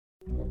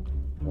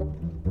Shabbat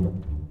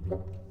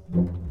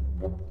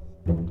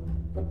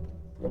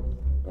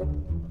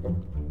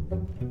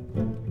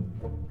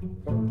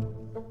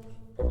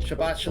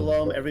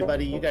Shalom,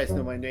 everybody. You guys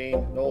know my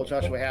name, Noel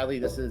Joshua Hadley.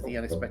 This is The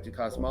Unexpected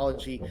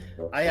Cosmology.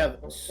 I have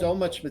so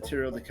much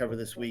material to cover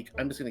this week.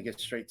 I'm just going to get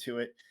straight to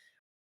it.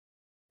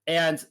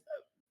 And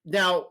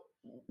now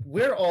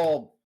we're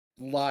all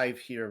live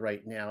here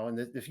right now. And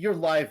if you're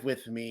live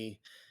with me,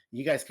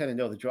 you guys kind of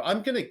know the drill.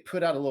 I'm going to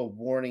put out a little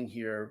warning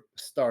here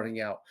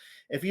starting out.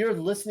 If you're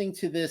listening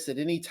to this at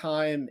any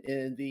time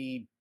in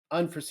the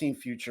unforeseen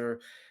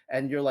future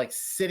and you're like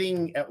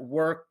sitting at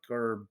work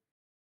or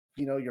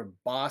your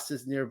boss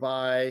is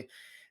nearby,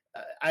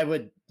 I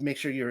would make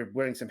sure you're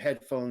wearing some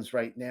headphones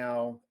right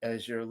now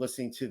as you're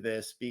listening to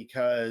this,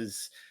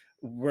 because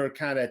we're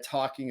kind of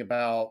talking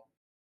about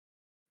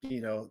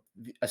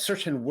a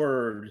certain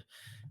word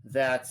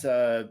that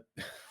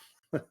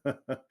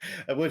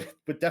would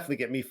definitely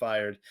get me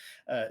fired,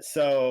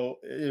 so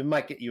it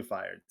might get you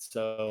fired,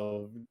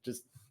 so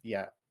just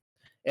yeah.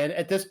 And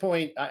at this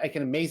point, I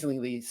can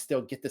amazingly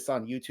still get this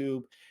on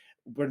YouTube.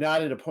 We're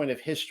not at a point of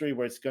history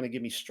where it's going to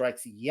give me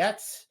strikes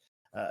yet.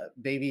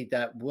 Maybe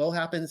that will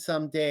happen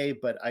someday,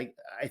 but I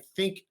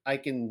think I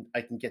can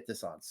get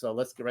this on. So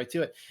let's get right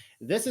to it.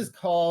 This is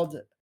called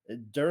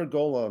Der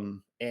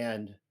Golem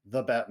and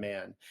the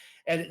Batman,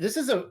 and this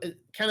is a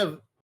kind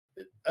of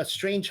a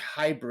strange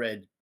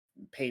hybrid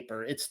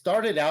paper. It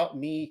started out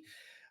me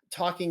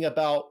talking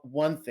about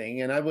one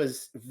thing, and I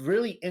was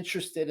really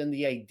interested in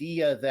the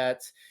idea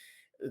that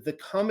the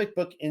comic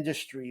book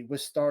industry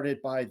was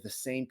started by the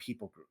same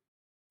people group,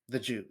 the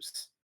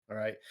Jews. All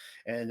right.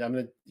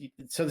 And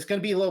so it's going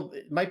to be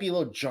it might be a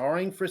little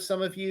jarring for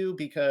some of you,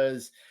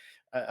 because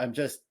I'm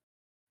just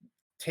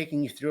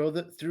taking you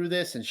through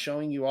this and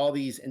showing you all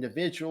these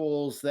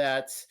individuals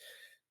that,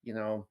 you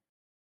know,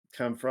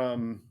 come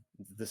from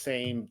the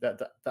same,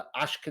 the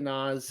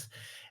Ashkenaz.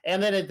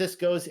 And then this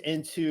goes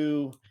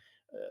into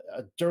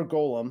Der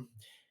Golem,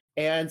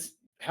 and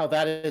how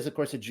that is, of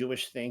course, a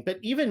Jewish thing. But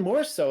even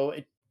more so,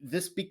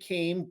 this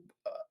became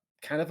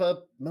kind of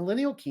a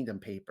millennial kingdom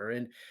paper.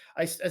 And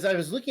as I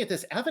was looking at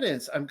this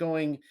evidence, I'm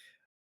going,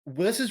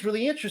 well, this is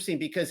really interesting,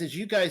 because as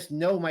you guys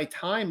know, my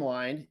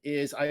timeline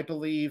is, I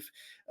believe,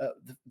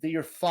 the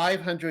year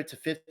 500 to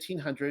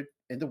 1500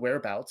 in the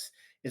whereabouts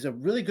is a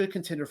really good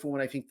contender for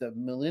when I think the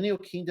millennial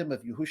kingdom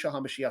of Yahushua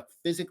HaMashiach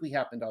physically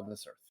happened on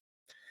this earth.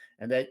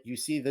 And that you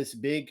see this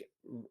big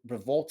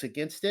revolt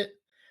against it.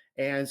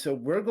 And so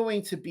we're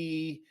going to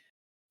be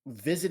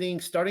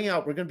starting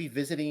out, we're going to be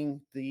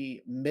visiting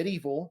the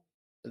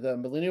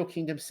millennial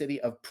kingdom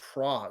city of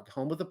Prague,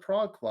 home of the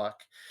Prague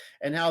clock,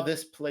 and how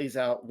this plays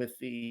out with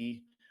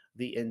the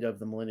end of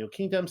the millennial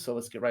kingdom. So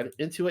let's get right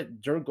into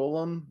it. Der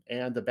Golem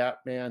and the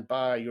Batman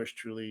by yours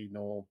truly,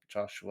 Noel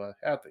Joshua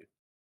Hadley.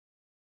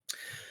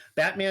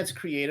 Batman's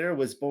creator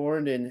was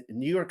born in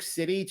New York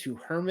City to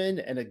Herman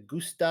and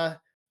Augusta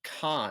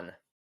Kahn.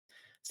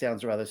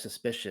 Sounds rather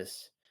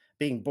suspicious,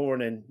 being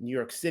born in New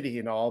York City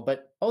and all,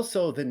 but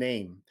also the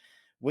name.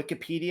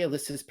 Wikipedia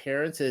lists his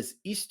parents as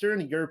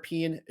Eastern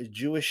European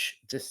Jewish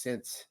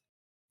descent.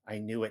 I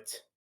knew it.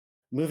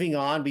 Moving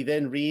on, we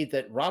then read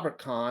that Robert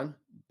Kahn,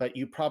 but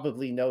you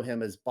probably know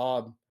him as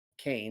Bob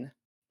Kane.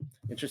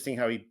 Interesting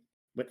how he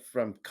went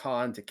from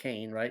Kahn to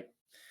Kane, right?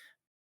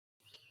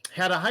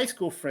 Had a high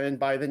school friend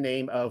by the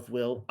name of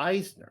Will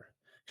Eisner,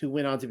 who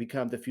went on to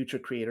become the future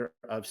creator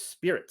of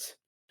Spirit.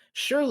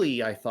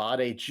 Surely, I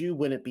thought, a Jew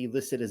wouldn't be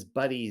listed as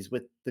buddies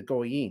with the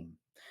Goyim.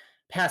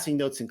 Passing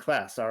notes in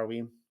class, are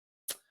we?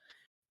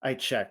 I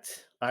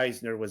checked.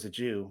 Eisner was a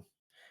Jew.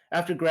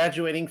 After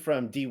graduating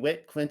from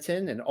DeWitt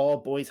Clinton, an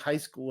all-boys high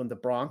school in the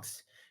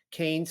Bronx,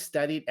 Kane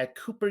studied at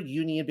Cooper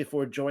Union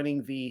before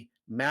joining the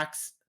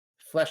Max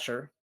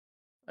Fleischer,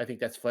 I think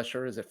that's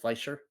Fleischer, is it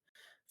Fleischer?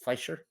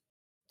 Fleischer?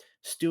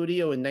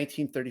 Studio in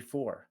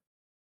 1934.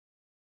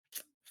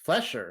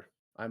 Fleischer,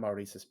 I'm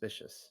already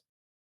suspicious.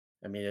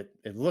 I mean,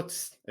 it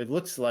looks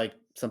like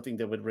something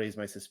that would raise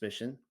my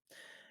suspicion.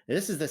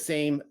 This is the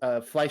same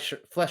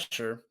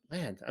Fleischer.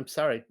 Man, I'm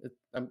sorry.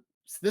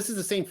 This is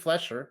the same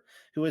Fleischer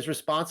who is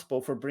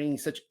responsible for bringing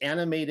such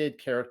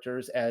animated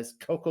characters as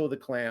Coco the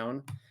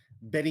Clown,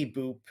 Betty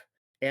Boop,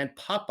 and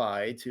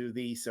Popeye to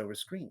the silver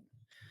screen.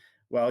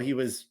 Well, he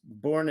was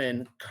born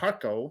in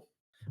Krakow,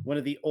 one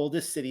of the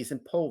oldest cities in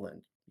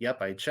Poland.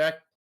 Yep, I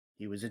checked.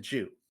 He was a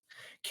Jew.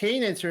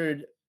 Kane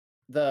entered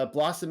the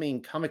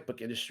blossoming comic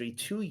book industry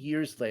 2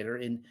 years later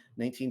in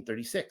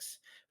 1936,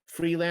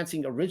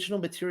 freelancing original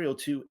material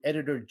to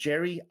editor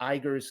Jerry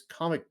Iger's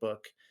comic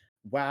book,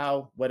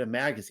 Wow, What a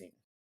Magazine.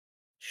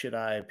 Should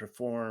I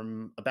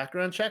perform a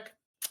background check?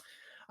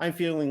 I'm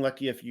feeling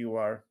lucky if you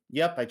are.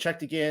 Yep, I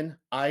checked again.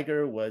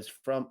 Iger was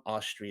from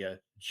Austria,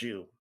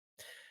 Jew.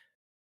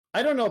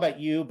 I don't know about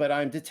you, but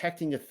I'm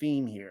detecting a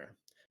theme here.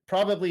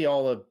 Probably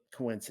all a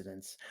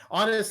coincidence.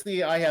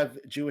 Honestly, I have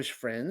Jewish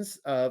friends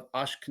of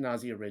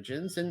Ashkenazi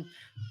origins and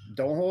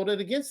don't hold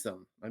it against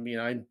them. I mean,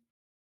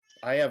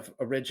 I have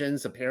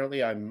origins.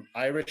 Apparently, I'm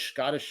Irish,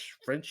 Scottish,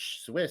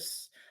 French,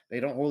 Swiss. They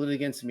don't hold it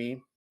against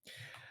me.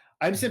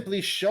 I'm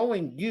simply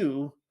showing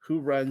you who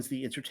runs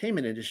the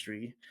entertainment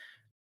industry,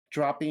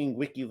 dropping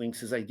wiki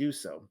links as I do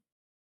so.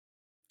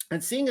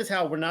 And seeing as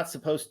how we're not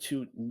supposed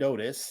to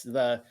notice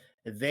the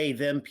they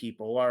them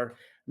people are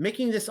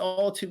making this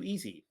all too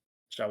easy.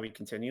 Shall we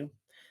continue?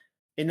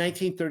 In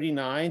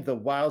 1939, the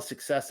wild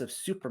success of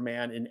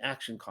Superman in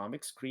Action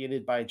Comics,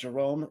 created by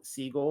Jerome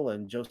Siegel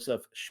and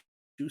Joseph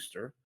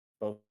Schuster,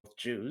 both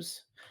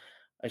Jews.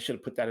 I should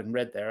have put that in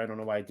red there. I don't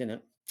know why I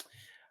didn't.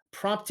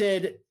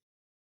 Prompted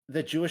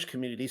the Jewish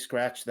community,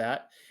 scratch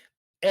that,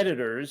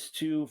 editors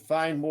to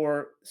find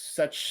more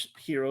such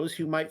heroes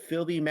who might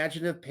fill the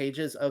imaginative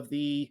pages of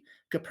the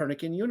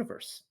Copernican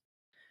universe.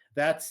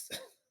 That's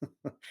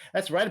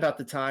that's right about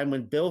the time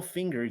when Bill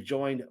Finger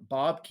joined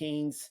Bob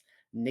Kane's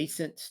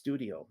nascent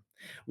studio.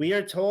 We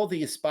are told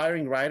the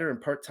aspiring writer and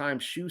part-time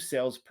shoe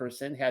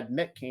salesperson had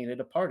met Kane at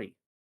a party.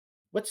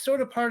 What sort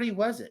of party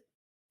was it?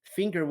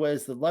 Finger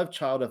was the love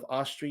child of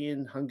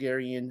Austrian,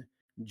 Hungarian,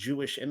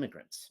 Jewish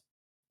immigrants.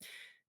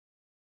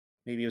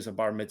 Maybe it was a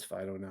bar mitzvah,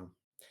 I don't know.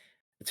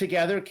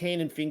 Together,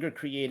 Kane and Finger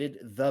created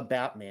The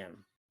Batman.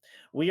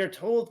 We are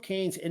told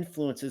Kane's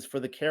influences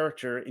for the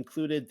character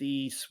included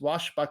the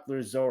swashbuckler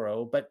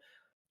Zorro, but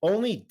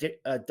only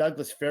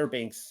Douglas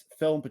Fairbanks'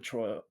 film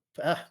portrayal.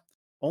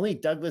 Only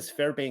Douglas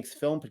Fairbanks'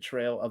 film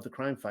portrayal of the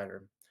crime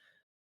fighter.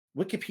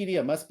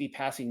 Wikipedia must be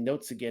passing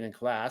notes again in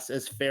class,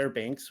 as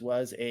Fairbanks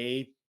was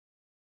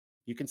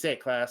you can say it,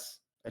 class,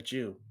 a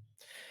Jew.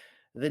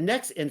 The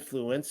next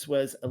influence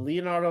was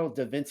Leonardo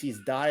da Vinci's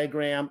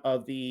diagram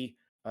of the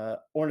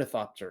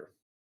ornithopter.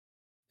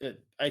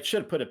 I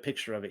should put a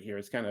picture of it here.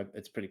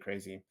 It's pretty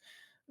crazy.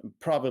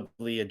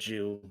 Probably a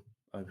Jew,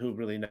 who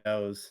really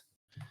knows.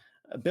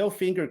 Bill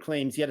Finger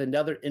claims yet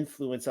another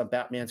influence on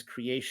Batman's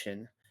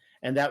creation,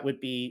 and that would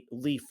be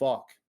Lee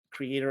Falk,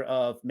 creator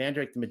of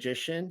Mandrake the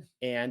Magician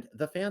and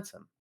The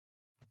Phantom.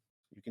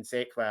 You can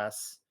say it,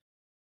 class,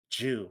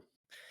 Jew.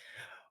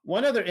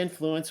 One other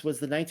influence was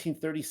the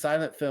 1930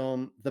 silent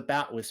film The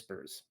Bat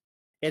Whispers.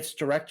 Its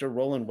director,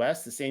 Roland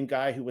West, the same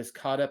guy who was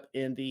caught up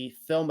in the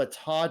Thelma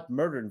Todd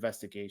murder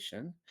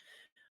investigation,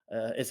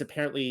 is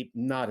apparently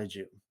not a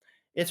Jew.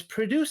 Its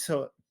producer,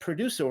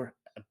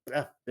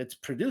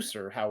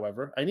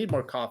 however, I need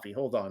more coffee.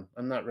 Hold on,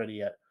 I'm not ready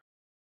yet.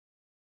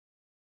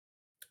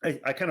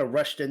 I kind of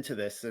rushed into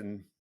this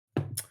and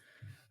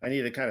I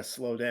need to kind of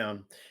slow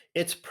down.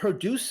 Its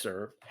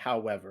producer,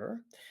 however,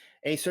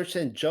 a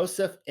certain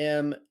Joseph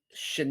M.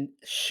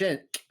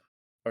 Schink,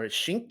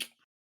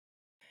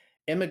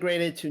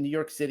 immigrated to New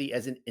York City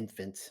as an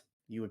infant.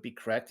 You would be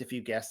correct if you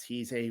guessed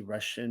he's a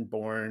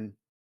Russian-born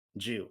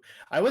Jew.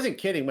 I wasn't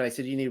kidding when I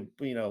said you need,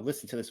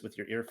 listen to this with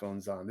your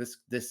earphones on.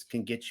 This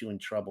can get you in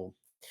trouble.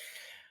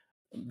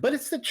 But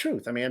it's the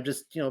truth. I mean, I'm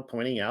just,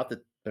 pointing out that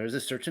there's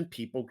a certain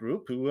people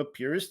group who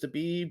appears to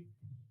be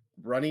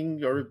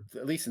running, or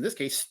at least in this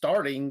case,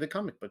 starting the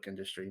comic book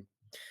industry.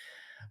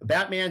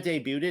 Batman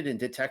debuted in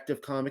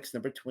Detective Comics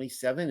number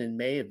 27 in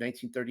May of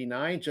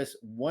 1939, just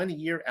 1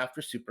 year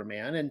after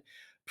Superman, and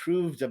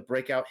proved a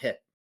breakout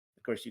hit.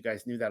 Of course, you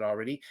guys knew that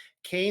already.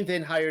 Kane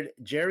then hired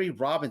Jerry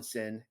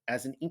Robinson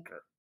as an inker.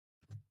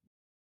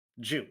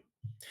 Jew.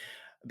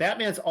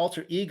 Batman's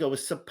alter ego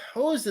was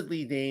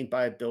supposedly named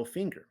by Bill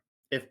Finger.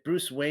 If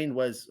Bruce Wayne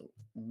was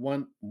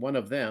one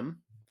of them,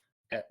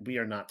 we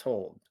are not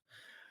told.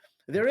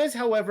 There is,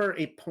 however,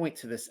 a point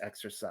to this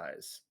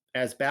exercise,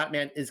 as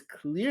Batman is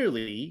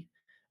clearly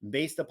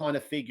based upon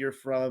a figure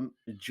from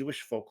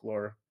Jewish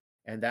folklore,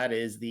 and that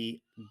is the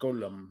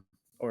Golem,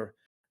 or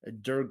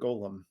Der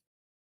Golem.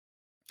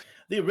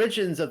 The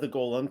origins of the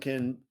Golem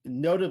can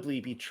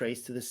notably be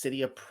traced to the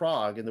city of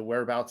Prague in the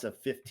whereabouts of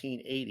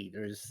 1580.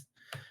 There's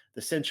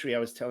the century I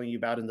was telling you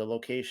about in the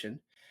location,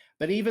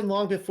 but even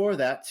long before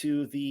that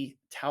to the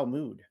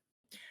Talmud.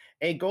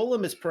 A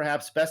golem is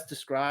perhaps best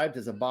described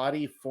as a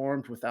body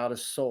formed without a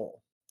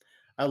soul,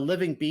 a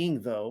living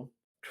being, though,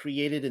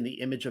 created in the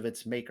image of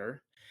its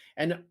maker,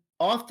 and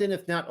often,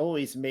 if not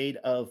always, made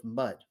of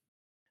mud.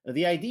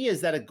 The idea is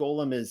that a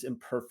golem is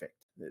imperfect.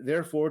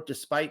 Therefore,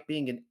 despite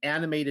being an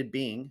animated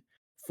being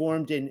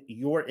formed in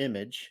your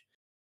image,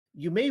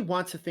 you may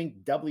want to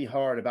think doubly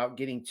hard about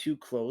getting too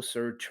close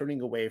or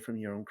turning away from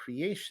your own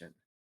creation.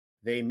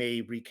 They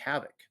may wreak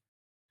havoc,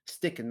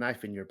 stick a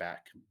knife in your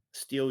back,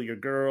 steal your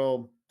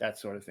girl, that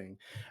sort of thing.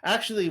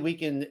 Actually, we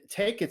can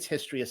take its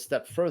history a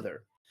step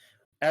further,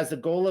 as the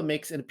golem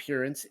makes an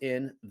appearance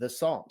in the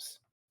Psalms.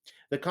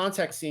 The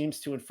context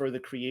seems to infer the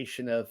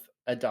creation of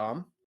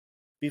Adam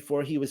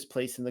before he was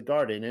placed in the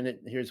garden, and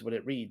here's what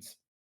it reads.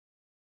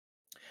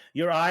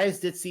 Your eyes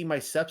did see my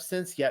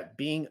substance, yet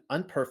being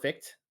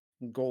unperfect,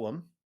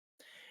 golem,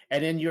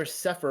 and in your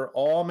sefer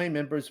all my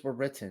members were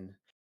written,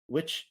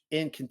 which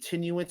in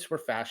continuance were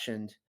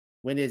fashioned,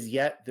 when as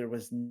yet there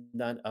was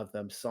none of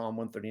them. Psalm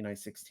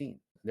 139:16.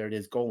 There it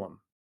is, golem.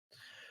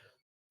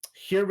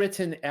 Here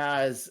written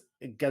as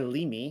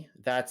Galimi,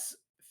 that's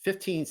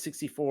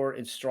 1564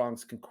 in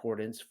Strong's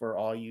Concordance for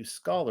all you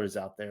scholars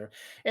out there,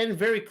 and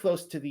very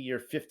close to the year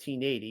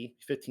 1580,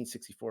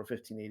 1564,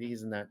 1580.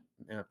 Isn't that?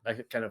 I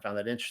kind of found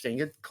that interesting.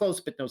 It's close,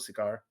 but no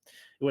cigar.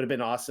 It would have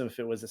been awesome if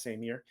it was the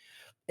same year.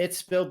 It's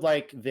spelled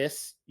like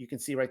this. You can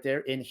see right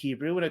there in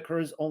Hebrew. It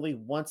occurs only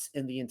once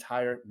in the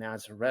entire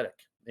Masoretic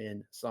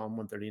in Psalm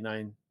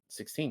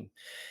 139:16.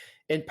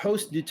 In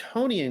post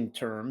Newtonian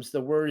terms,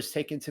 the word is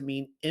taken to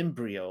mean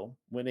embryo,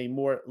 when a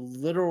more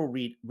literal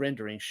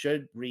rendering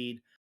should read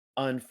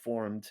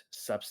unformed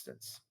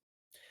substance.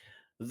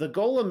 The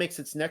golem makes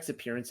its next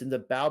appearance in the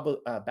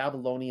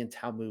Babylonian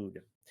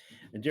Talmud.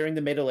 And during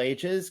the Middle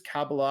Ages,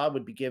 Kabbalah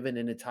would be given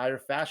an entire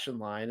fashion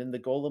line, and the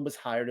golem was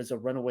hired as a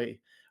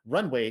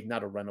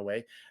not a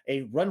runaway,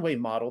 a runway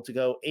model to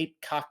go ape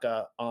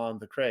caca on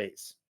the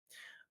craze.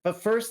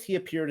 But first, he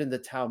appeared in the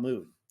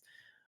Talmud.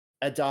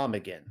 Adam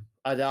again.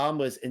 Adam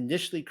was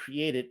initially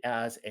created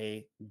as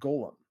a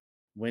golem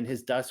when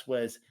his dust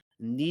was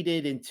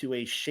kneaded into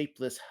a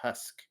shapeless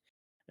husk.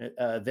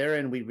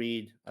 Therein we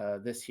read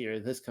this here.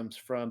 This comes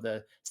from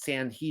the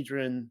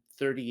Sanhedrin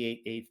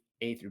 38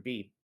 A through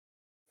B.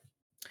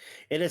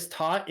 It is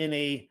taught in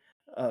a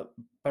uh,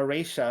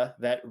 Baresha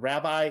that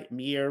Rabbi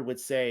Meir would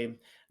say,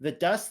 the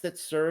dust that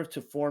served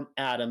to form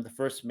Adam, the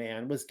first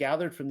man, was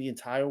gathered from the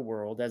entire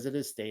world, as it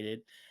is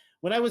stated.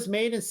 When I was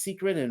made in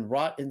secret and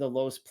wrought in the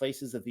lowest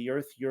places of the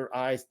earth, your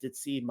eyes did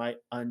see my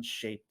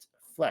unshaped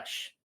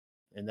flesh.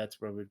 And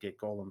that's where we get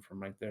Golem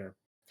from right there.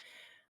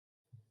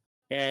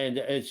 And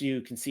as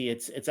you can see,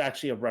 it's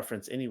actually a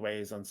reference,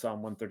 anyways, on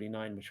Psalm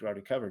 139, which we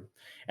already covered.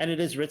 And it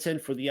is written,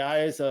 "For the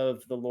eyes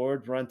of the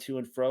Lord run to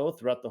and fro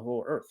throughout the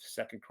whole earth."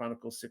 Second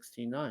Chronicles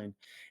 16:9,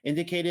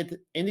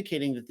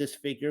 indicating that this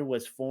figure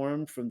was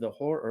formed from the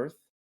whole earth,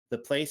 the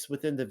place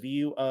within the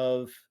view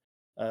of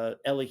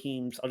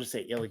Elohim's. I'll just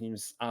say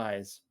Elohim's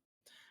eyes.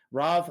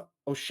 Rav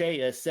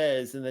Oshea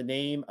says in the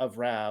name of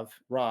Rav,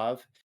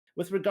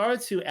 with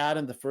regard to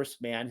Adam, the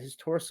first man, his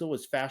torso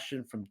was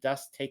fashioned from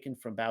dust taken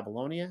from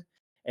Babylonia,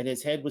 and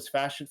his head was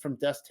fashioned from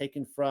dust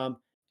taken from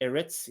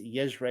Eretz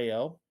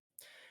Yisrael,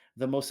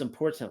 the most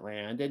important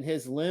land, and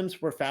his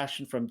limbs were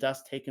fashioned from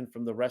dust taken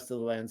from the rest of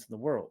the lands in the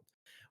world.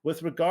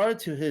 With regard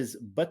to his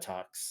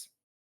buttocks,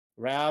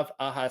 Rav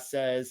Aha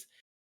says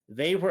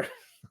they were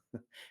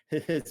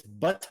his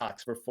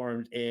buttocks were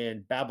formed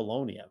in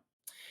Babylonia.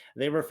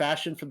 They were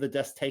fashioned from the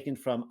dust taken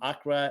from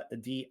Accra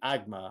di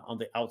Agma on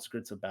the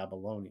outskirts of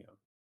Babylonia.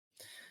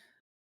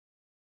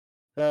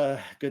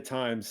 Good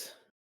times.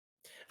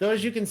 Though,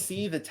 as you can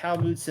see, the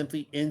Talmud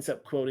simply ends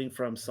up quoting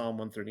from Psalm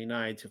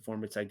 139 to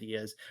form its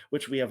ideas,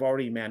 which we have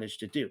already managed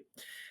to do.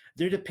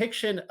 Their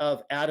depiction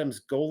of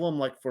Adam's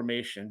golem-like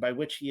formation, by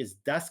which he is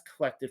dust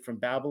collected from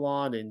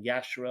Babylon and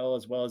Yasharel,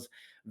 as well as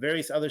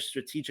various other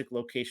strategic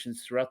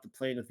locations throughout the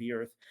plane of the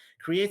earth,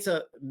 creates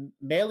a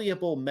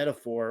malleable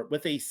metaphor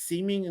with a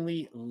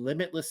seemingly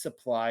limitless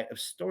supply of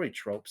story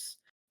tropes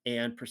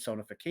and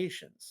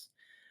personifications.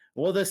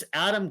 Will this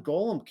Adam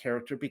Golem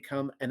character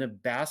become an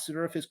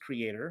ambassador of his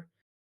creator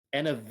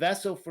and a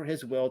vessel for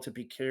his will to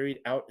be carried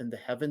out in the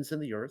heavens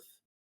and the earth?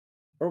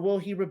 Or will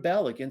he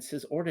rebel against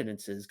his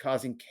ordinances,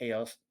 causing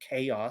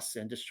chaos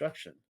and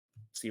destruction?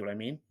 See what I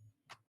mean?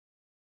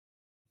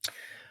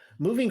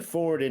 Moving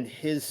forward in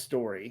his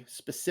story,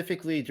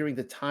 specifically during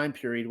the time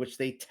period which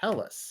they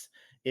tell us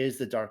is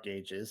the Dark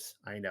Ages,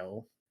 I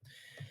know,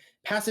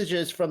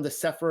 passages from the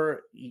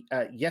Sefer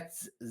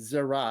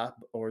Yetzirah,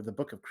 or the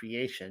Book of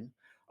Creation,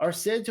 are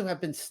said to have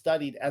been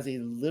studied as a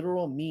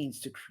literal means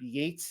to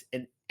create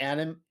and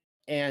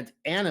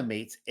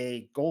animate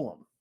a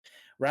golem.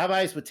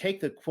 Rabbis would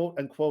take the quote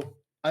unquote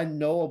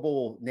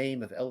unknowable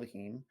name of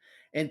Elohim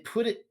and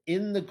put it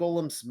in the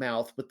golem's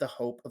mouth with the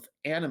hope of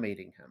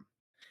animating him.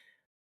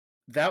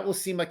 That will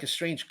seem like a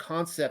strange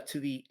concept to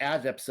the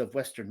adepts of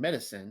Western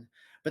medicine,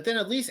 but then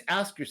at least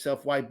ask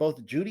yourself why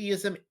both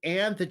Judaism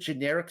and the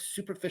generic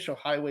superficial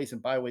highways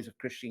and byways of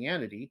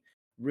Christianity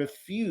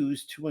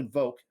refuse to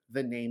invoke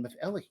the name of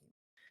Elohim,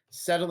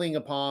 settling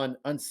upon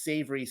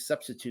unsavory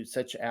substitutes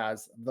such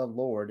as the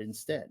Lord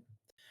instead.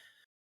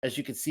 As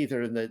you can see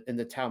there in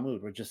the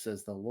Talmud, where it just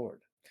says the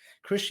Lord.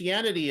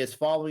 Christianity is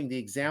following the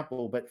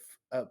example, but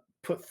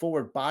put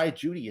forward by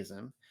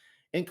Judaism,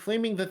 and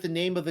claiming that the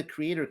name of the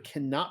Creator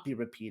cannot be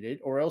repeated,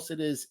 or else it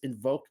is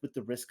invoked with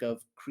the risk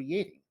of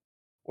creating.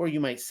 Or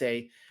you might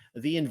say,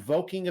 the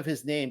invoking of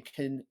His name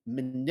can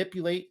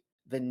manipulate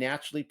the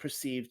naturally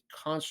perceived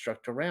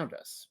construct around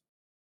us.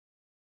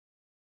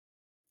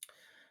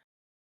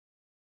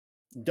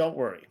 Don't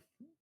worry,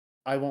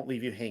 I won't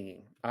leave you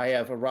hanging. I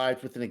have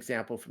arrived with an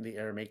example from the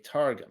Aramaic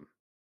Targum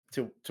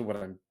to what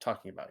I'm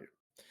talking about here.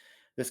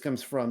 This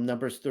comes from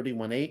Numbers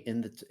 31:8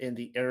 in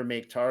the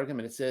Aramaic Targum,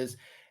 and it says,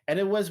 "And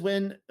it was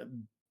when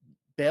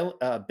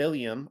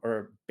Balaam,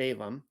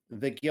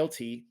 the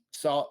guilty,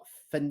 saw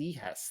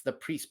Phinehas, the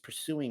priest,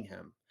 pursuing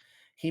him.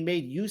 He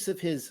made use of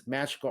his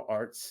magical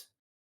arts.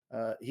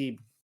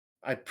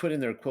 I put in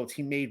their quotes,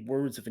 he made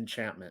words of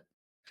enchantment,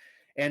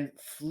 and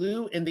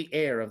flew in the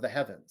air of the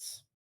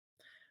heavens.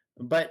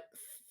 But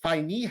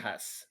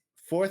Phinehas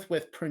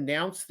forthwith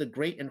pronounced the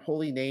great and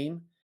holy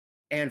name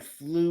and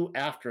flew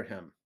after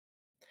him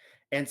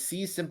and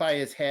seized him by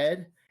his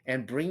head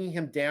and bringing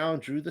him down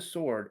drew the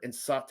sword and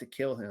sought to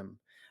kill him.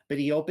 But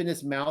he opened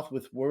his mouth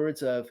with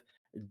words of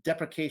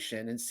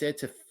deprecation and said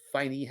to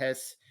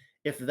Phinehas,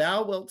 if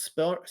thou wilt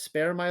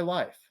spare my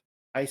life,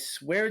 I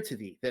swear to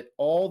thee that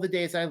all the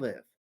days I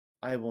live,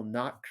 I will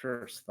not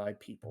curse thy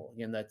people.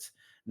 Again, that's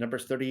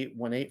Numbers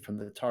 31:8 from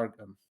the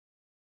Targum.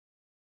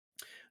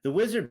 The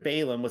wizard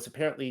Balaam was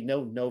apparently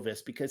no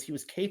novice because he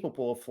was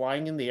capable of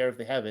flying in the air of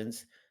the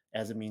heavens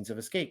as a means of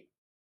escape.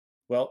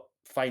 Well,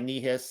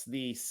 Phinehas,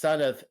 the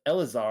son of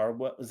Eleazar,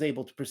 was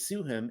able to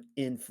pursue him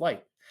in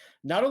flight.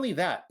 Not only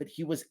that, but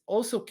he was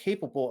also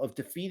capable of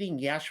defeating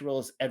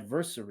Yasharel's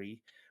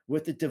adversary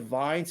with the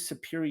divine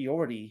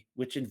superiority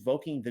which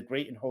invoking the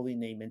great and holy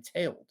name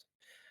entailed.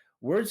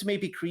 Words may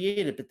be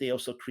created, but they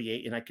also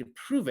create, and I can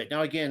prove it.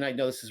 Now, again, I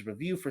know this is a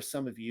review for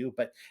some of you,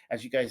 but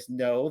as you guys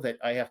know, that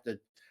I have to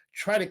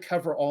try to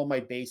cover all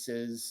my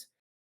bases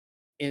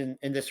in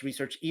this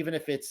research, even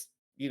if it's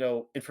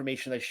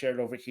information I shared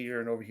over here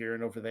and over here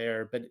and over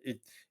there, but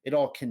it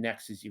all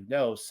connects, as you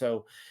know.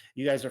 So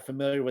you guys are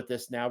familiar with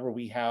this now, where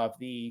we have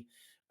the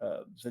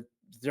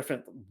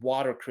different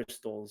water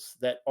crystals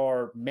that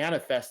are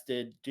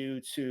manifested due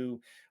to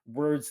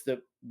words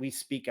that we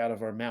speak out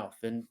of our mouth,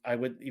 and I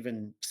would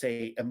even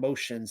say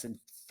emotions and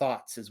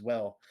thoughts as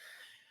well.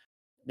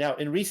 Now,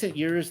 in recent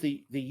years,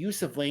 the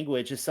use of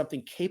language as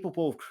something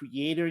capable of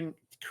creating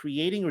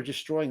or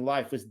destroying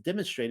life was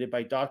demonstrated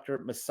by Dr.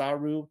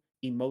 Masaru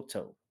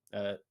Emoto,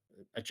 uh,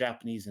 a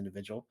Japanese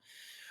individual.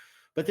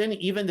 But then,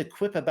 even the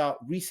quip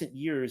about recent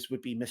years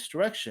would be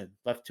misdirection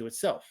left to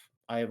itself.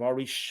 I have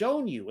already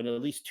shown you in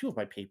at least two of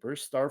my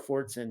papers, Star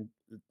Forts and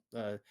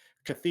uh,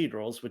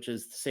 Cathedrals, which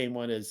is the same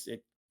one as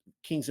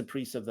Kings and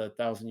Priests of the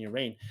Thousand Year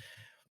Reign,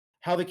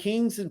 how the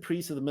kings and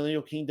priests of the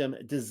Millennial Kingdom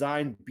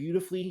designed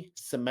beautifully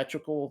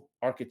symmetrical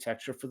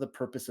architecture for the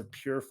purpose of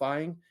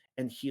purifying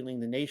and healing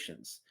the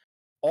nations,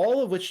 all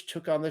of which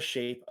took on the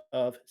shape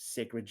of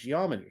sacred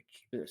geometry.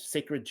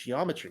 Sacred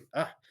geometry.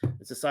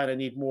 It's a sign I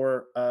need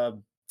more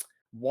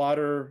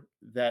water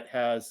that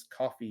has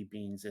coffee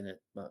beans in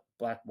it,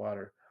 black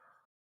water.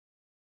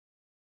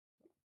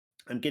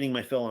 I'm getting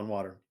my fill on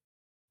water,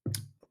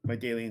 my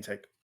daily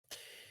intake.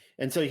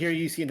 And so here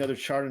you see another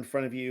chart in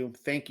front of you.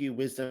 Thank you,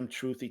 wisdom,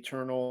 truth,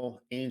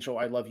 eternal, angel,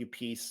 I love you,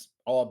 peace.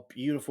 All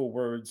beautiful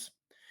words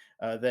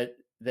that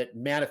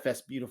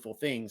manifest beautiful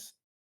things.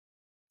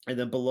 And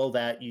then below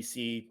that, you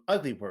see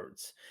ugly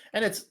words.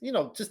 And it's,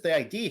 just the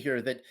idea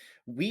here that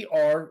we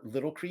are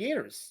little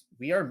creators.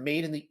 We are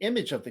made in the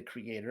image of the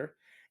creator.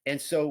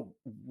 And so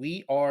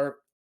we are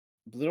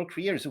little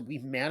creators and we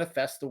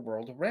manifest the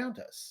world around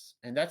us.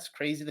 And that's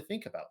crazy to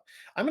think about.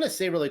 I'm going to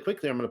say really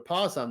quickly, I'm going to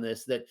pause on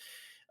this, that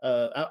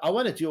I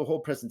want to do a whole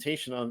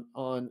presentation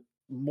on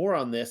more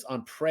on this,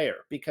 on prayer,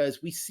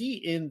 because we see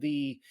in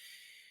the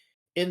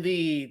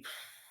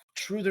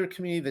truther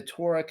community, the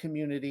Torah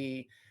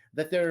community,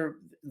 that a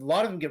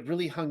lot of them get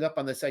really hung up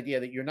on this idea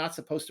that you're not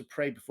supposed to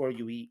pray before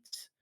you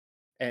eat,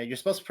 and you're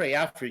supposed to pray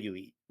after you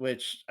eat,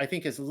 which I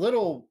think is a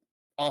little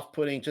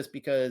off-putting, just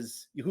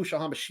because Yahushua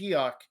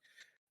HaMashiach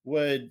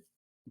would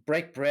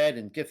break bread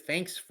and give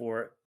thanks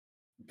for it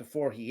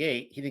before he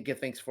ate. He didn't give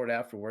thanks for it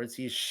afterwards.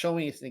 He's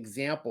showing us an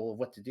example of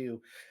what to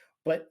do.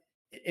 But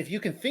if you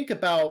can think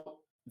about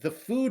the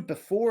food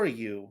before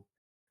you,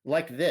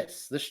 like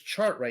this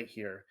chart right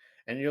here,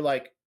 and you're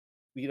like,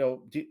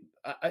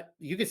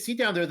 you can see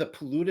down there the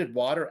polluted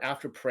water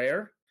after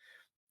prayer.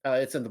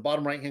 It's in the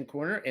bottom right hand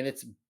corner, and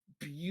it's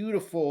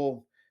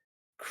beautiful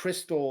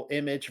crystal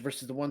image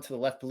versus the one to the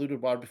left,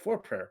 polluted water before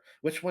prayer.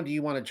 Which one do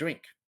you want to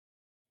drink?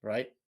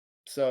 Right?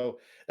 So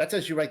that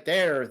tells you right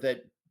there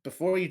that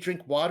before you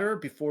drink water,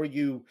 before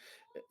you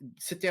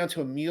sit down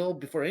to a meal,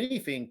 before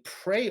anything,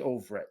 pray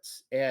over it,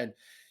 and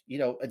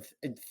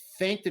and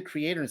thank the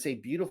creator and say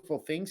beautiful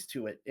things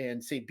to it,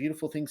 and say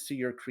beautiful things to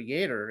your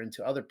creator and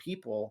to other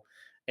people.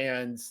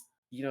 And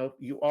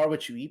you are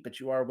what you eat, but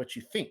you are what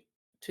you think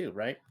too,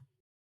 right?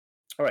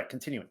 All right,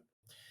 continuing.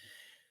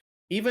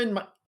 Even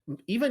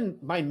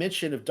my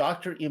mention of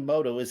Dr.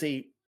 Emoto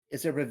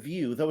is a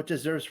review, though it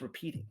deserves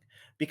repeating,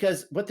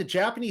 because what the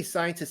Japanese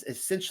scientists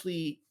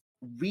essentially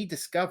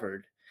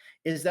rediscovered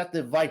is that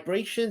the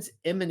vibrations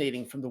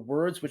emanating from the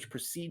words which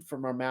proceed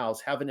from our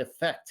mouths have an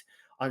effect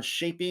on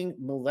shaping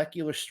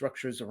molecular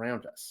structures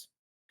around us.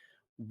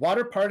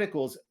 Water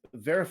particles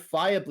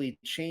verifiably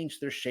change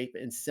their shape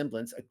and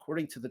semblance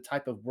according to the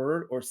type of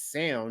word or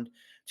sound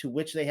to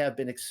which they have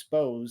been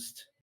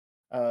exposed.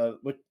 That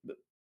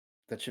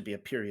should be a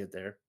period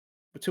there,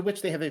 to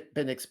which they have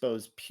been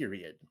exposed,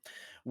 period.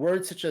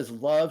 Words such as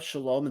love,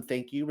 shalom, and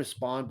thank you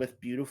respond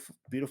with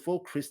beautiful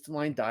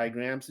crystalline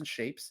diagrams and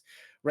shapes,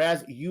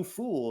 whereas you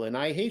fool and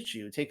I hate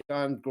you take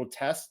on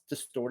grotesque,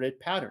 distorted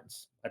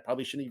patterns. I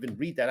probably shouldn't even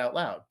read that out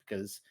loud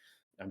because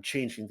I'm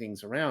changing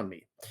things around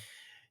me.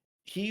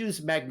 He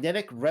used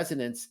magnetic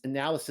resonance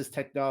analysis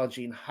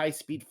technology and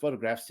high-speed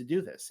photographs to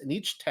do this. In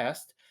each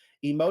test,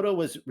 Emoto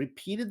was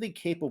repeatedly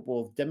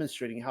capable of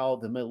demonstrating how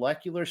the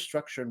molecular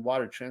structure in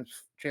water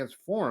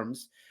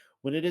transforms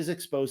when it is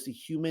exposed to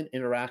human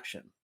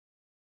interaction.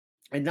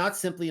 And not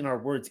simply in our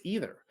words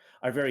either.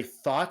 Our very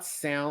thoughts,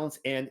 sounds,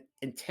 and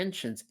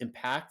intentions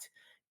impact,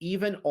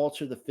 even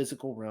alter the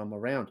physical realm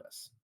around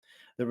us.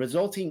 The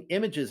resulting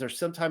images are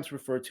sometimes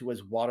referred to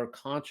as water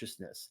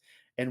consciousness,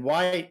 and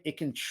why it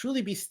can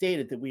truly be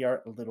stated that we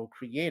are little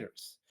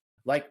creators.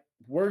 Like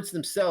words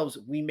themselves,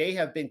 we may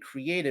have been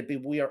created,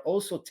 but we are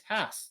also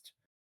tasked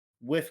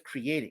with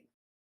creating.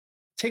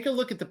 Take a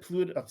look at the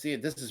polluted. Oh, see,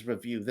 this is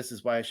review. This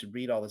is why I should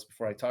read all this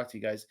before I talk to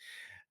you guys.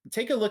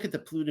 Take a look at the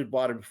polluted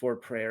water before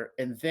prayer,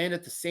 and then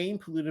at the same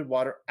polluted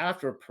water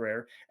after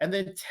prayer, and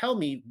then tell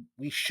me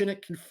we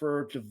shouldn't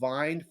confer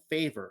divine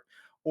favor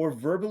or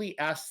verbally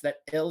ask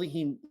that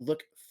Elohim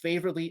look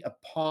favorably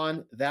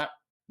upon that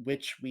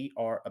which we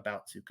are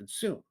about to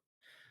consume.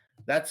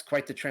 That's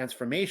quite the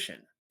transformation.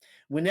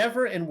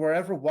 Whenever and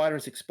wherever water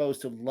is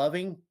exposed to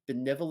loving,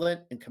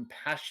 benevolent, and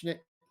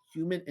compassionate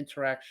human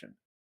interaction,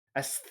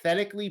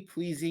 aesthetically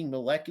pleasing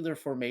molecular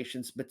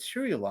formations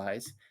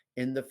materialize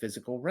in the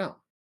physical realm.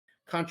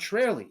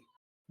 Contrarily,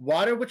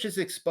 water which is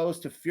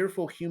exposed to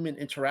fearful human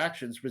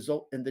interactions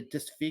result in the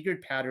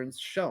disfigured patterns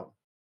shown.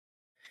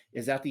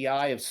 Is that the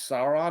eye of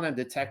Sauron I'm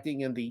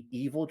detecting in the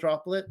evil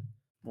droplet?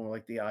 More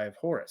like the eye of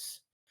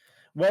Horus.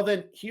 Well,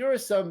 then, here are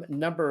some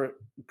number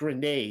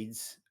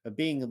grenades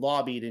being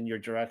lobbied in your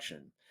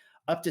direction.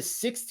 Up to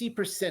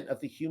 60% of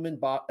the human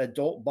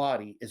adult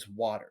body is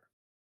water.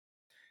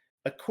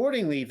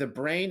 Accordingly, the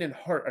brain and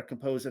heart are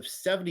composed of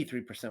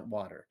 73%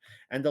 water,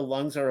 and the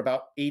lungs are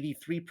about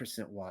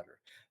 83% water.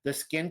 The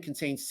skin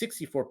contains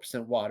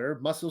 64% water,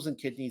 muscles and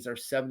kidneys are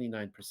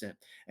 79%,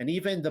 and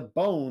even the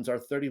bones are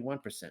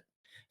 31%.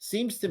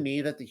 Seems to me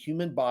that the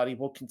human body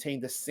will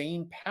contain the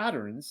same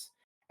patterns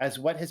as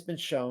what has been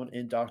shown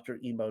in Dr.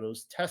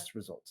 Emoto's test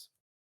results.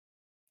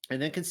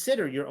 And then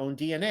consider your own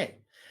DNA.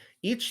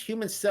 Each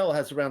human cell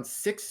has around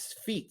 6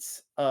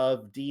 feet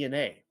of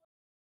DNA.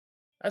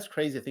 That's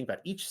crazy to think about.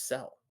 Each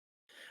cell.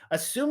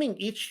 Assuming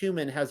each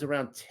human has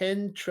around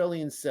 10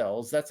 trillion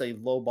cells, that's a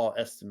lowball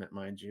estimate,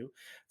 mind you,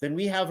 then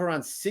we have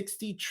around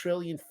 60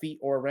 trillion feet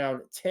or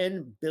around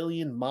 10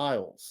 billion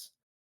miles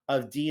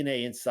of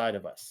DNA inside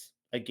of us.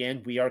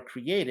 Again, we are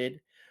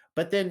created,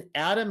 but then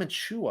Adam and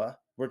Shua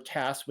were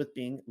tasked with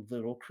being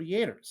little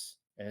creators.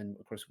 And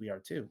of course, we are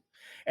too.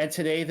 And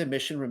today, the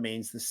mission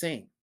remains the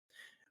same.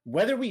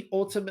 Whether we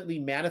ultimately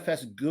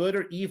manifest good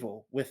or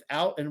evil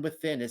without and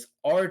within is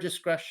our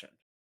discretion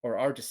or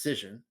our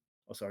decision,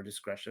 also our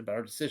discretion, but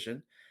our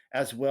decision,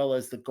 as well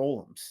as the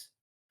golems.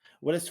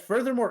 What is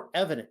furthermore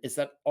evident is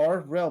that our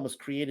realm was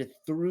created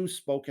through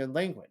spoken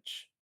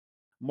language.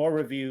 More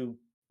review,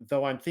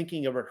 though I'm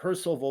thinking a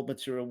rehearsal of old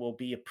material will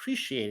be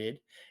appreciated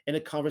in a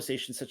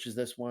conversation such as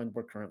this one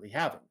we're currently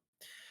having.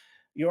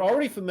 You're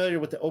already familiar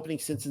with the opening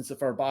sentence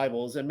of our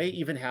Bibles and may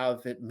even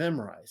have it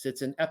memorized.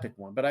 It's an epic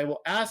one, but I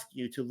will ask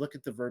you to look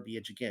at the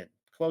verbiage again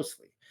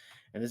closely.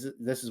 And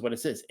this is what it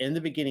says. In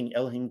the beginning,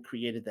 Elohim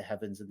created the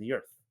heavens and the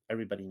earth.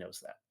 Everybody knows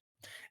that.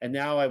 And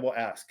now I will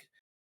ask,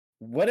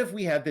 what if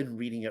we have been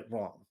reading it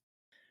wrong?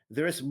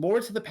 There is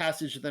more to the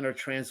passage than our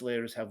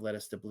translators have led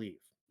us to believe.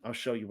 I'll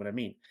show you what I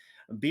mean.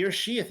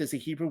 Bereshith is a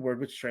Hebrew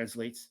word which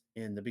translates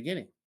in the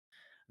beginning.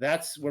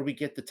 That's where we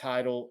get the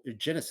title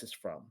Genesis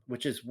from,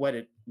 which is what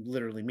it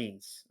literally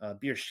means.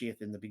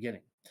 Bereshith in the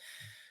beginning.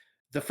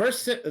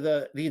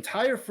 The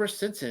entire first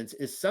sentence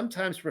is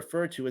sometimes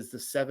referred to as the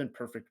 7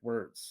 perfect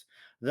words,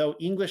 though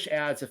English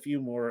adds a few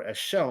more as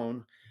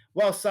shown,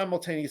 while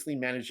simultaneously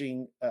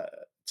managing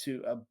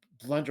to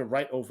blunder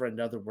right over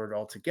another word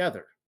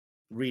altogether.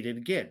 Read it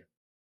again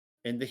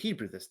in the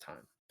Hebrew this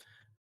time.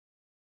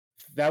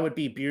 That would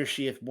be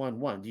Bereshith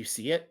 1:1. Do you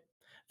see it?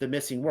 The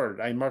missing word.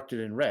 I marked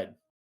it in red.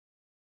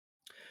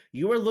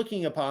 You are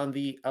looking upon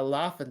the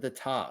Aleph and the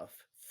Tav,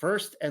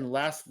 first and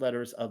last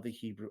letters of the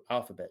Hebrew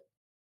alphabet.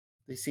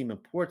 They seem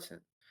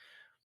important.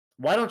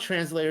 Why don't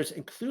translators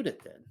include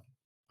it then?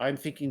 I'm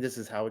thinking this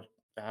is how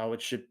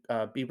it should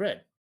be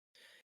read.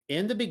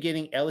 In the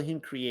beginning,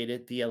 Elohim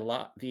created the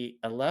Aleph,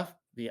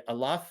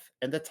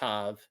 and the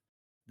Tav,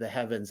 the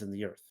heavens and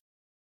the earth.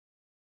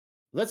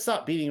 Let's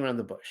stop beating around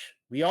the bush.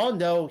 We all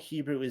know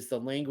Hebrew is the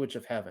language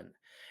of heaven,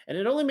 and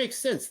it only makes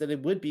sense that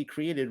it would be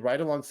created right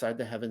alongside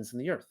the heavens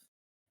and the earth.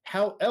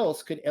 How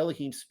else could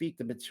Elohim speak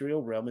the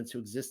material realm into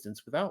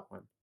existence without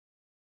one?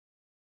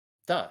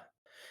 Duh.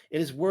 It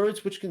is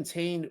words which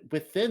contain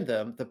within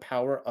them the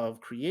power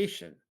of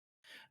creation.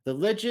 The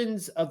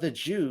legends of the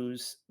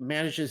Jews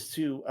manages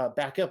to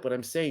back up what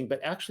I'm saying,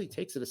 but actually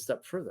takes it a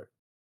step further.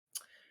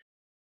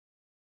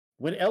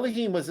 When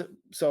Elohim was,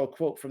 so a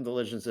quote from the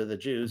legends of the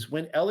Jews,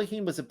 when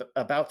Elohim was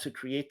about to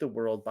create the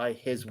world by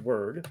his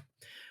word,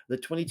 the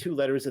 22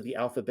 letters of the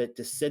alphabet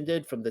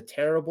descended from the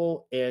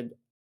terrible and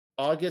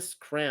august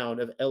crown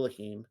of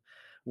Elohim,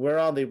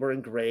 whereon they were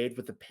engraved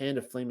with the pen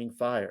of flaming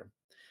fire.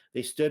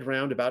 They stood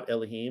round about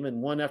Elohim,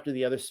 and one after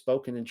the other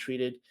spoke and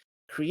entreated,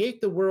 "Create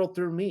the world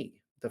through me."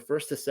 The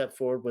first to step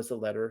forward was the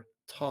letter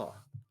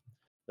Ta.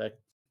 That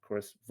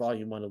course,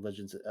 Volume 1 of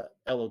Legends,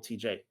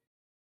 LOTJ.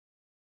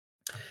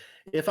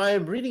 If I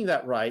am reading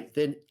that right,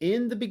 then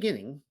in the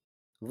beginning,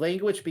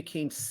 language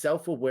became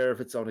self aware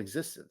of its own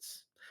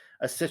existence,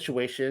 a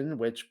situation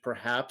which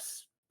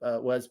perhaps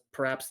was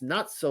perhaps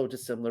not so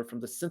dissimilar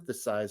from the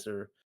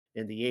synthesizer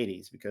in the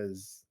 80s,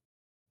 because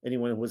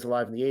anyone who was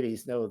alive in the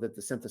 80s know that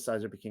the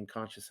synthesizer became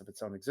conscious of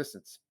its own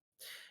existence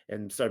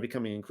and started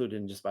becoming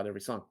included in just about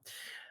every song.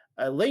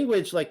 A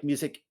language like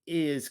music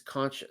is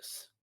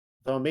conscious,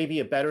 though maybe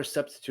a better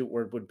substitute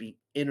word would be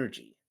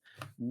energy.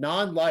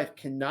 Non life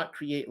cannot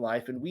create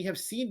life, and we have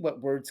seen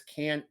what words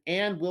can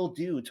and will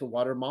do to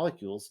water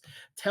molecules,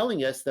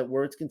 telling us that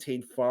words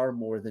contain far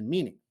more than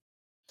meaning.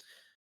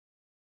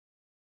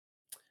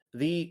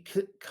 The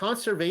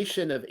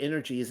conservation of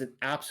energy is an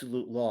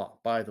absolute law,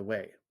 by the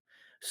way.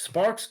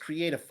 Sparks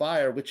create a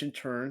fire, which in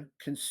turn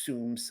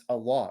consumes a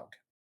log.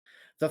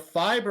 The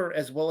fiber,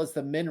 as well as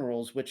the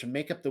minerals which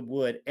make up the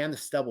wood and the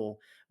stubble,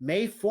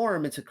 may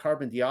form into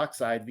carbon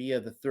dioxide via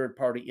the third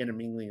party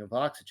intermingling of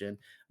oxygen,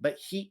 but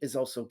heat is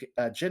also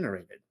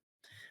generated.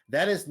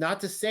 That is not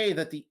to say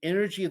that the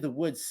energy of the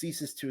wood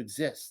ceases to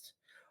exist.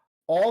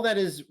 All that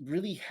is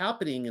really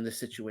happening in this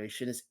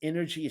situation is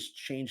energy is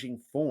changing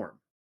form.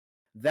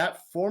 That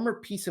former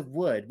piece of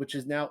wood, which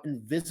is now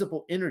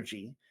invisible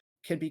energy,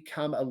 can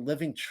become a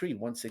living tree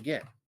once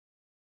again.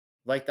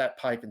 Light that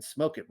pipe and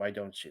smoke it, why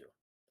don't you?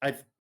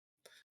 I've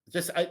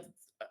just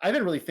I've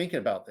been really thinking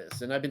about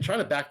this, and I've been trying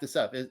to back this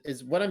up.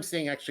 Is what I'm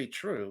saying actually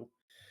true?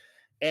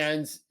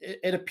 And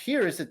it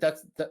appears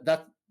that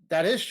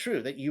that is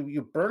true. That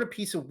you burn a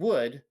piece of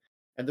wood,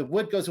 and the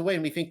wood goes away,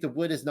 and we think the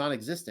wood is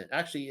non-existent.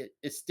 Actually,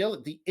 it's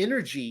still the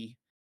energy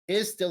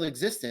is still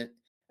existent,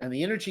 and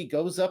the energy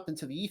goes up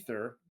into the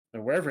ether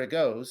or wherever it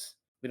goes.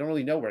 We don't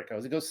really know where it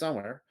goes. It goes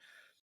somewhere,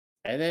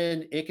 and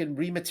then it can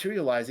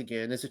rematerialize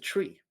again as a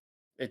tree.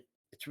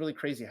 It's really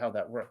crazy how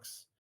that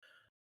works.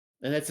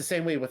 And it's the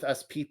same way with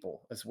us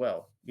people as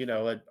well. You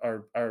know,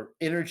 our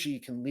energy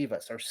can leave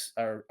us,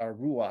 our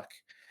ruach.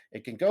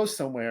 It can go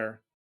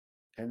somewhere,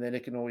 and then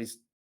it can always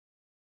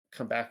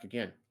come back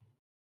again.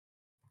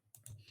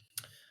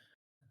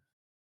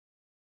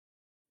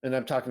 And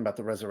I'm talking about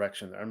the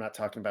resurrection. I'm not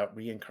talking about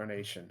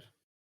reincarnation.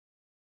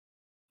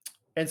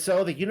 And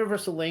so the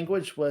universal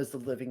language was the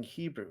living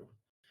Hebrew.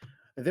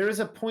 There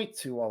is a point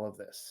to all of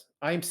this.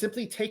 I am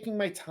simply taking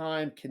my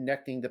time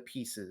connecting the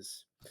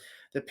pieces.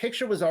 The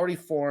picture was already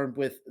formed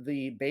with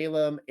the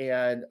Balaam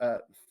and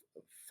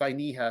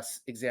Phinehas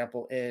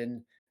example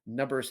in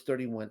Numbers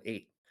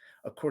 31:8,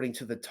 according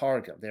to the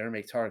Targum, the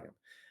Aramaic Targum.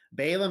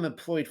 Balaam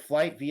employed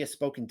flight via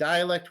spoken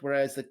dialect,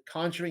 whereas the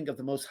conjuring of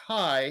the Most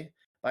High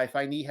by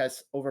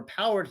Phinehas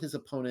overpowered his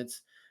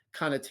opponent's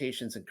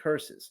connotations and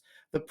curses.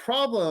 The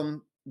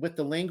problem with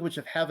the language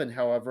of heaven,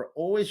 however,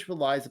 always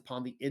relies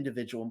upon the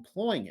individual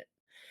employing it.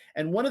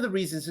 And one of the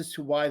reasons as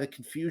to why the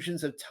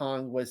confusions of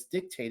tongue was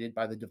dictated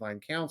by the divine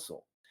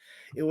council.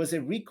 It was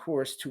a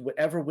recourse to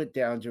whatever went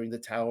down during the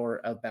Tower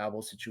of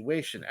Babel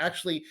situation.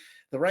 Actually,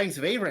 the writings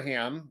of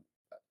Abraham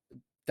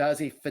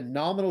does a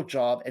phenomenal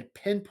job at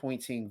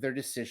pinpointing their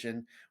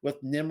decision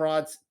with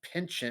Nimrod's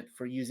penchant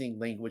for using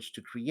language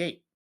to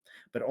create,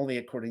 but only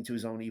according to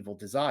his own evil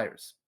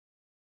desires.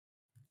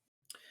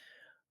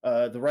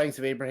 The writings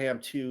of Abraham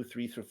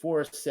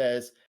 2:3-4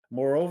 says,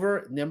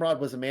 moreover, Nimrod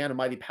was a man of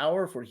mighty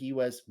power, for he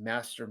was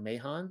Master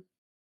Mahan.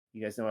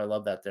 You guys know I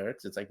love that there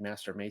because it's like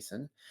Master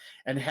Mason,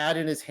 and had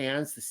in his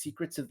hands the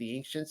secrets of the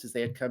ancients as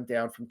they had come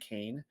down from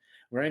Cain,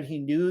 wherein he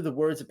knew the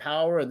words of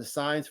power and the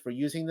signs for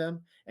using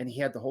them, and he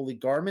had the holy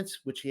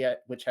garments which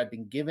had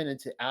been given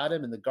into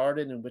Adam in the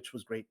garden, in which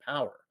was great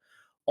power.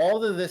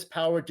 All of this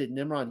power did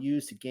Nimrod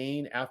use to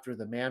gain after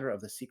the manner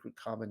of the secret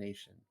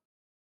combination.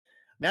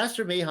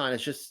 Master Mahan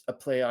is just a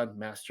play on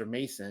Master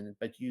Mason,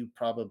 but you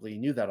probably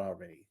knew that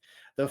already.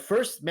 The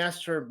first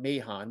Master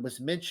Mahan was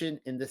mentioned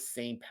in the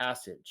same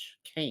passage,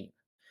 Cain.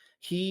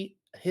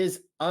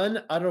 His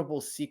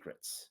unutterable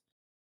secrets,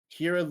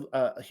 here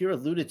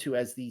alluded to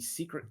as the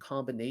secret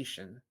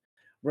combination,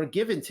 were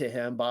given to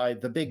him by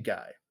the big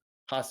guy,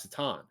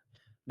 Hasatan.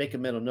 Make a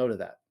mental note of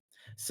that.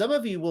 Some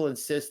of you will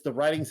insist the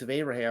writings of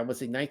Abraham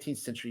was a 19th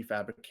century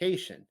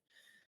fabrication.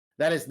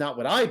 That is not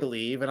what I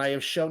believe, and I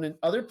have shown in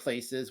other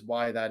places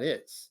why that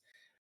is.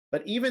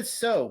 But even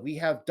so, we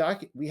have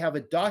a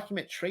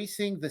document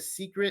tracing the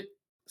secret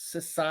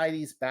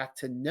societies back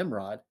to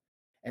Nimrod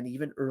and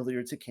even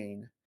earlier to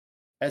Cain,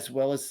 as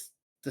well as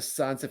the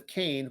sons of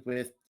Cain,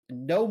 with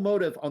no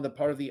motive on the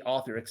part of the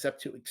author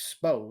except to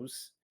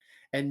expose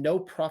and no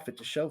profit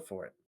to show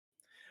for it.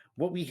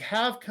 What we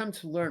have come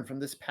to learn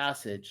from this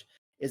passage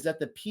is that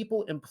the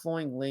people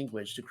employing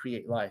language to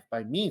create life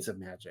by means of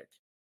magic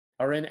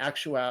are in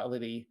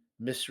actuality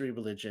mystery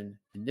religion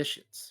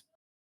initiates.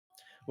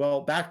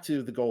 Well, back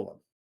to the Golem.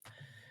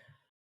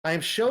 I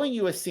am showing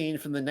you a scene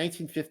from the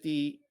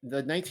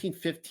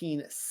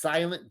 1915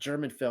 silent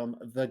German film,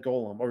 The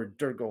Golem, or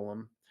Der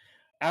Golem.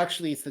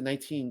 Actually, it's the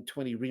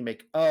 1920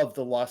 remake of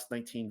the lost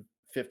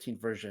 1915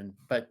 version,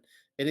 but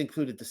it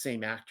included the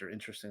same actor,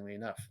 interestingly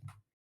enough.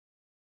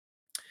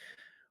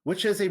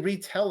 which is a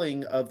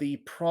retelling of the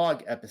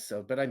Prague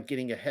episode, but I'm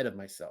getting ahead of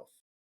myself.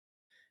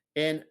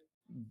 And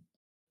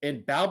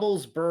in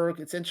Babelsberg,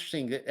 it's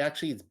interesting that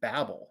actually it's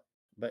Babel,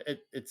 but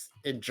it's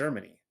in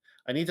Germany.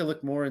 I need to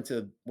look more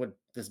into what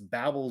this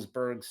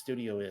Babelsberg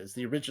studio is,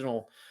 the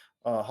original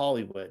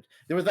Hollywood.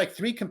 There was like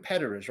three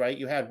competitors, right?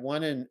 You had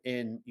one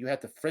in you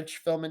had the French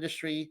film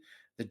industry,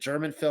 the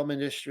German film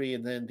industry,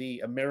 and then the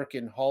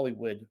American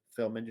Hollywood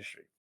film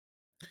industry.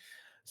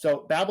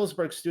 So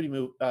Babelsberg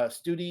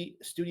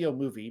studio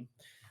movie,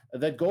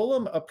 the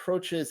golem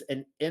approaches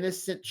an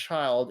innocent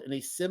child in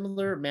a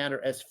similar manner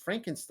as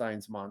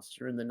Frankenstein's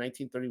monster in the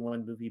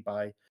 1931 movie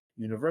by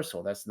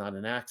Universal. That's not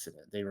an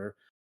accident.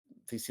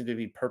 They seem to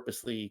be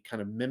purposely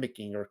kind of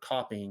mimicking or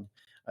copying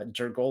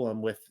Der Golem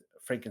with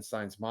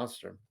Frankenstein's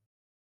monster.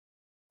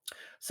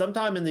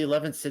 Sometime in the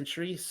 11th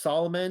century,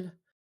 Solomon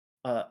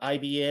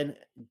IBN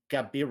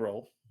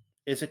Gabiro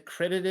is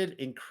accredited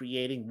in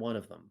creating one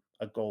of them,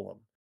 a golem,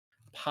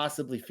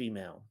 possibly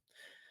female.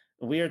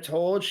 We are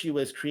told she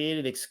was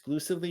created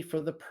exclusively for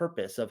the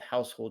purpose of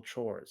household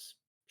chores.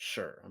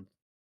 Sure, I'm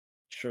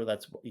sure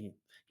that's what he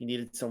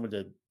needed someone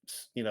to,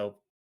 you know,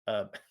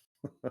 uh,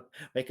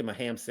 make him a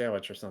ham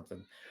sandwich or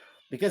something.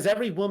 Because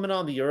every woman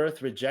on the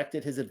earth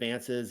rejected his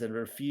advances and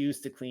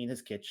refused to clean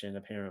his kitchen,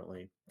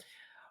 apparently.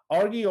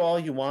 Argue all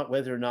you want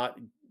whether or not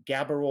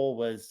Gabarol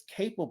was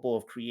capable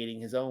of creating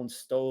his own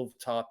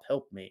stovetop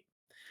helpmate.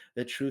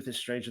 The truth is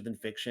stranger than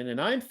fiction.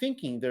 And I'm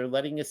thinking they're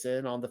letting us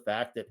in on the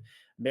fact that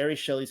Mary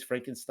Shelley's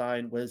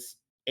Frankenstein was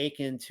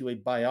akin to a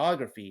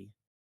biography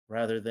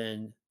rather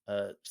than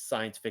a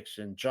science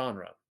fiction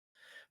genre.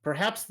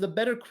 Perhaps the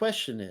better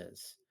question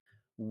is,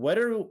 what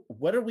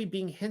are we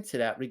being hinted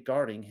at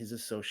regarding his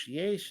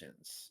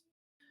associations?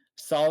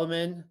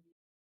 Solomon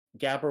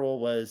Gabriel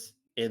was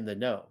in the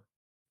know.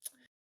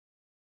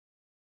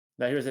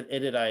 Now here's an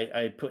edit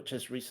I put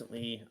just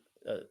recently,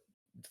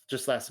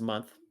 just last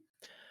month.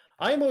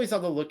 I am always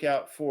on the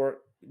lookout for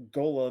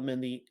Golem in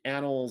the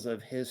annals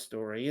of his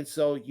story, and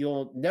so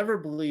you'll never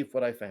believe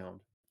what I found.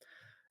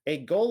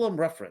 A Golem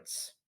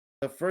reference,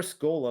 the first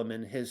Golem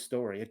in his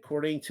story,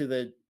 according to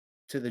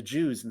the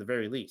Jews in the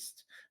very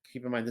least.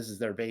 Keep in mind this is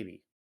their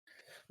baby.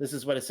 This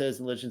is what it says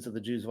in Legends of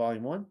the Jews,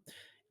 Volume 1.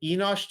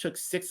 Enosh took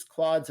 6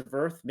 clods of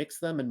earth, mixed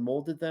them, and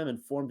molded them,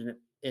 and formed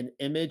an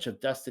image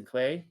of dust and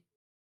clay.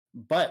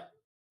 But,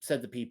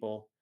 said the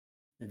people,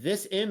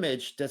 this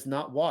image does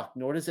not walk,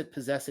 nor does it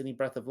possess any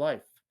breath of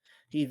life.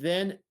 He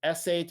then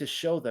essayed to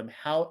show them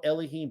how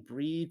Elohim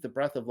breathed the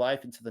breath of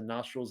life into the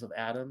nostrils of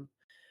Adam.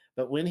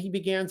 But when he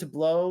began to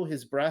blow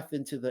his breath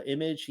into the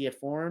image he had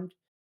formed,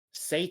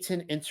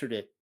 Satan entered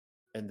it,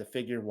 and the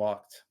figure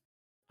walked.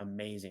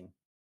 Amazing.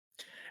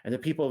 And the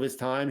people of his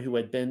time who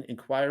had been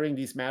inquiring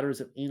these matters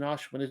of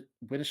Enosh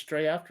went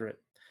astray after it,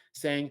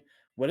 saying,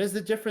 what is the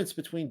difference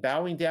between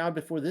bowing down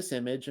before this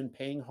image and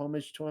paying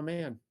homage to a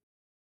man?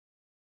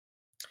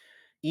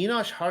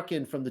 Enosh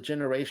hearkened from the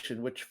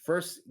generation which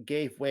first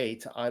gave way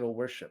to idol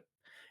worship.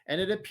 And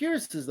it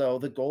appears as though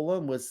the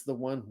golem was the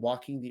one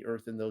walking the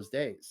earth in those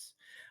days.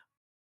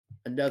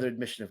 Another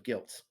admission of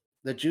guilt.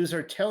 The Jews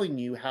are telling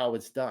you how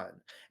it's done.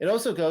 It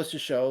also goes to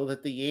show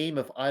that the aim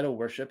of idol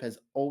worship has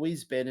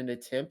always been an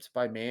attempt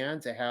by man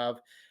to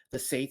have the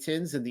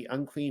Satans and the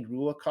unclean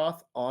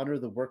Ruachoth honor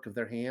the work of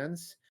their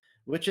hands,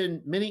 which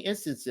in many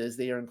instances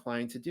they are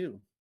inclined to do.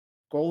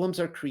 Golems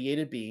are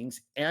created beings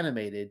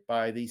animated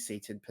by the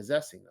Satan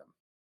possessing them.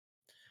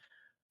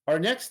 Our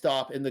next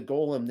stop in the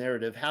golem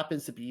narrative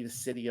happens to be the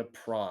city of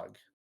Prague.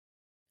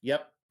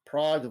 Yep,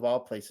 Prague of all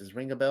places.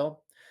 Ring a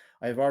bell?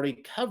 I've already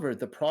covered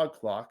the Prague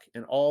clock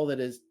and all that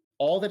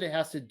it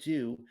has to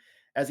do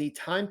as a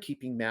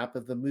timekeeping map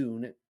of the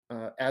moon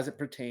as it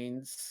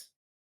pertains.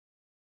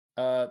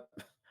 I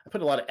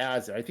put a lot of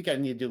ads there. I think I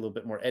need to do a little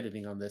bit more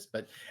editing on this,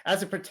 but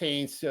as it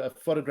pertains to a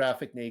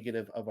photographic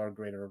negative of our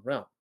greater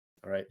realm.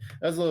 All right,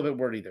 that was a little bit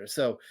wordy there.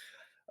 So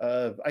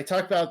I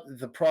talked about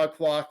the Prague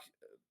clock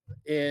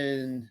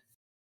in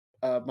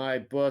my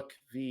book,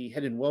 The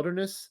Hidden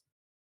Wilderness.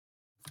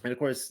 And of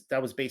course,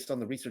 that was based on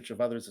the research of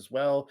others as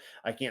well.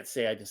 I can't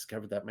say I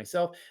discovered that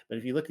myself, but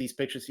if you look at these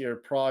pictures here,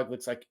 Prague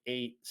looks like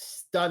a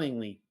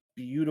stunningly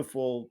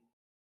beautiful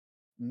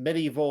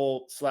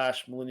medieval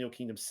 / millennial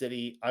kingdom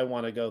city. I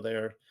want to go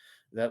there.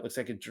 That looks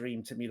like a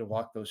dream to me to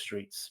walk those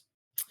streets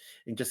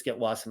and just get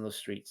lost in those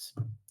streets.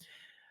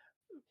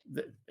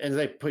 As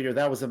I put here,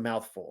 that was a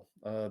mouthful.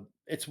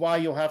 It's why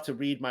you'll have to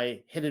read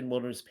my Hidden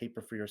Wilderness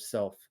paper for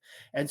yourself.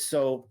 And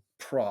so,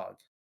 Prague.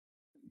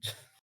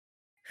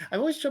 I'm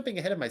always jumping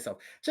ahead of myself.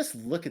 Just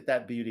look at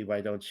that beauty,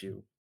 why don't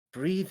you?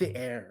 Breathe the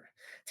air.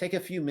 Take a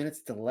few minutes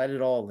to let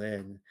it all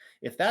in.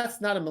 If that's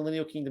not a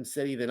Millennial Kingdom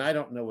city, then I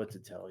don't know what to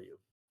tell you.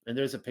 And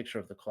there's a picture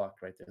of the clock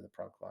right there, the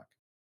Prague clock.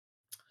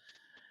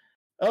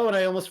 Oh, and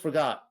I almost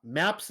forgot.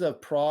 Maps of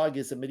Prague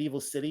as a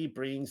medieval city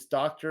brings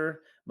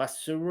Dr.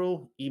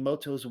 Masaru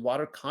Emoto's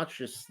water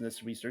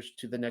consciousness research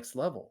to the next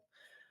level.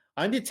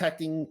 I'm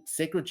detecting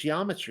sacred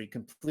geometry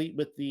complete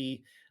with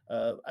the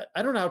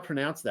I don't know how to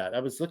pronounce that. I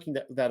was looking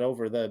that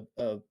over the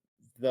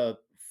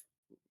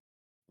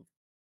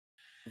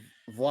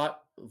Vlat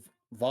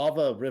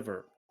Volva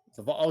River.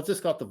 I'll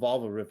just call it the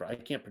Volva River. I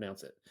can't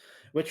pronounce it,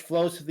 which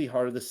flows through the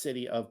heart of the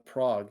city of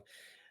Prague.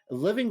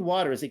 Living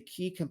water is a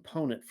key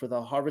component for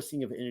the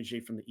harvesting of energy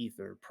from the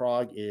ether.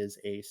 Prague is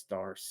a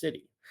star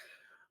city.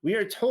 We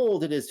are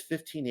told it is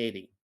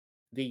 1580,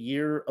 the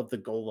year of the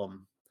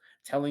Golem,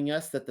 telling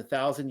us that the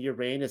thousand-year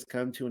reign has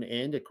come to an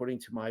end according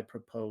to my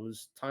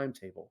proposed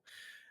timetable.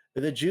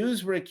 The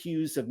Jews were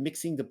accused of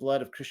mixing the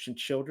blood of Christian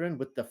children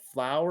with the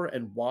flour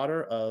and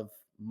water of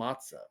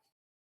matzah.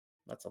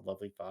 That's a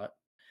lovely thought.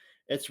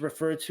 It's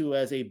referred to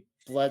as a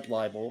blood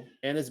libel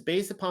and is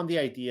based upon the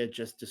idea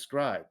just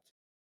described.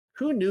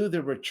 Who knew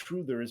there were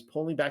truthers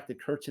pulling back the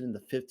curtain in the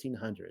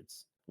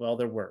 1500s? Well,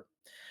 there were.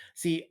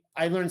 See,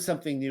 I learn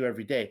something new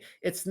every day.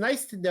 It's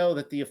nice to know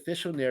that the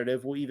official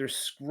narrative will either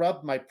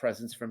scrub my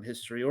presence from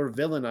history or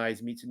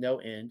villainize me to no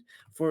end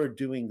for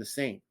doing the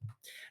same.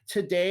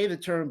 Today, the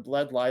term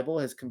blood libel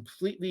has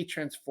completely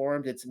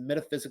transformed its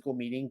metaphysical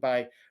meaning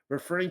by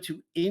referring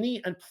to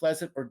any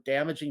unpleasant or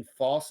damaging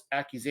false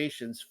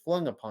accusations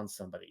flung upon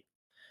somebody.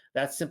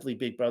 That's simply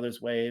Big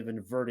Brother's way of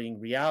inverting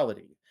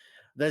reality.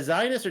 The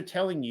Zionists are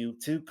telling you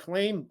to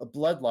claim a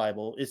blood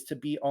libel is to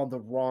be on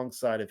the wrong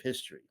side of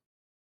history.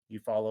 You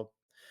follow?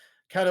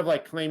 Kind of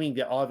like claiming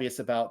the obvious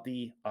about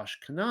the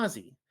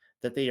Ashkenazi,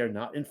 that they are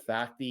not, in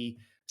fact, the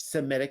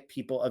Semitic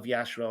people of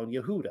Yashra and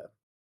Yehuda.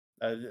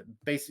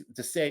 Basically,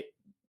 to say,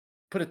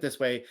 put it this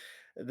way,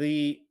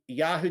 the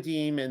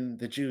Yahudim and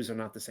the Jews are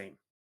not the same.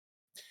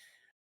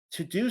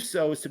 To do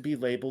so is to be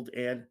labeled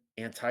an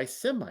anti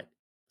Semite.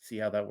 See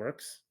how that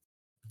works?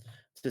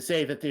 To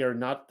say that they are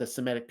not the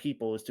Semitic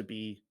people is to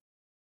be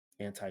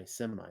anti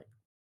Semite,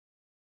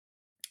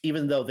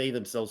 even though they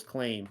themselves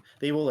claim,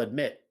 they will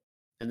admit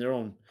in their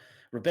own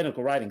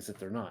rabbinical writings that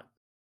they're not.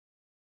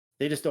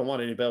 They just don't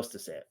want anybody else to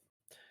say it.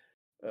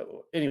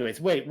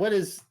 Anyways, wait, what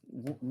is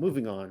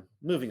moving on?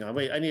 Moving on.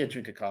 Wait, I need a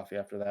drink of coffee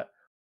after that.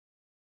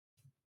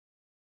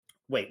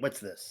 Wait, what's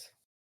this?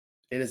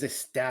 It is a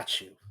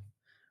statue.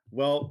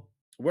 Well,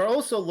 we're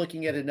also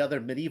looking at another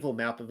medieval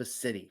map of a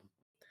city,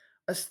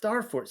 a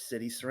star fort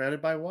city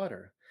surrounded by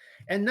water.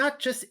 And not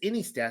just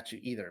any statue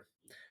either.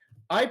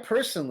 I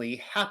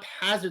personally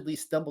haphazardly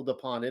stumbled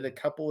upon it a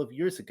couple of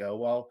years ago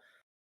while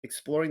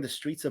exploring the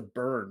streets of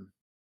Bern.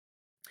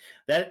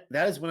 That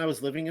is when I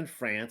was living in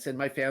France, and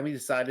my family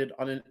decided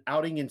on an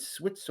outing in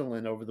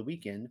Switzerland over the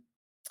weekend.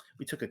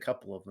 We took a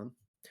couple of them.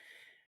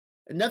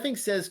 And nothing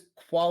says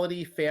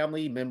quality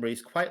family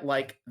memories quite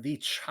like the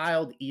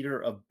Child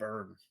Eater of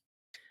Bern,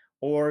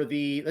 or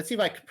the, let's see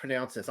if I can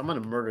pronounce this. I'm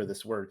going to murder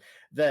this word.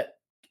 The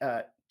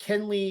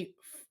Kenley,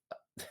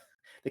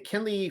 the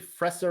Kenley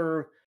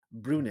Fresser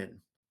Brunnen.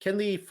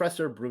 Kenley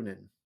Fresser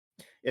Brunnen.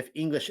 If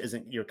English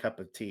isn't your cup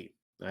of tea,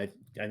 I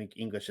think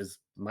English is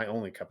my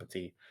only cup of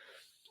tea.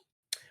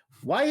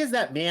 Why is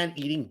that man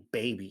eating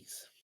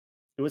babies?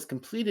 It was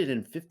completed in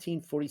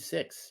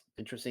 1546,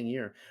 interesting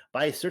year,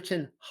 by a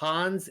certain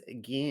Hans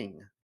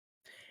Ging,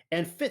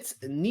 and fits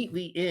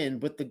neatly in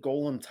with the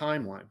Golem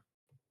timeline.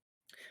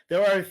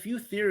 There are a few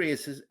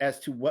theories as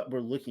to what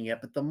we're looking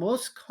at, but the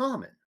most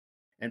common,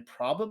 and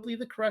probably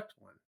the correct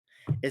one,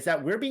 is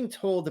that we're being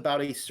told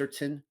about a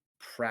certain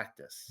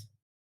practice,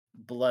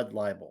 blood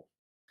libel.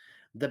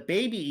 The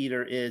baby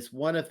eater is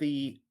one of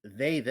the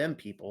they them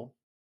people.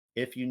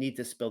 If you need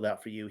to spell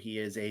that for you, he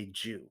is a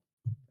Jew,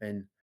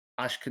 an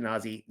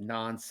Ashkenazi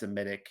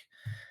non-Semitic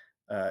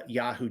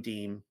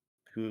Yahudim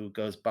who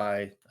goes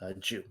by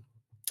Jew.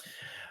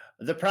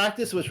 The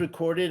practice was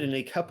recorded in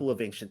a couple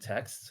of ancient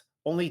texts,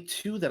 only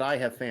two that I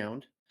have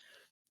found,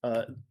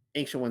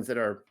 ancient ones that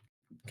are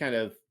kind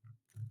of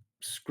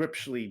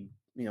scripturally,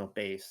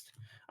 based.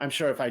 I'm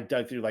sure if I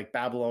dug through like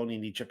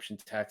Babylonian, Egyptian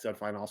texts, I'd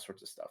find all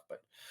sorts of stuff.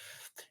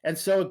 And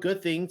so a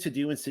good thing to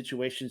do in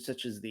situations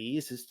such as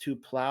these is to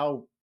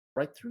plow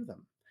right through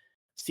them,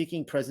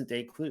 seeking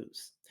present-day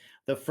clues.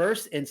 The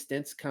first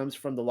instance comes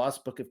from the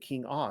Lost Book of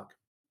King Og.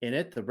 In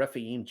it, the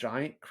Rephaim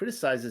giant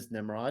criticizes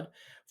Nimrod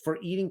for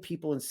eating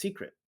people in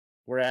secret,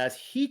 whereas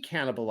he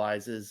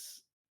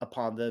cannibalizes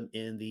upon them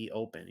in the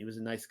open. He was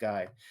a nice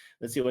guy.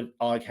 Let's see what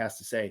Og has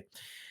to say.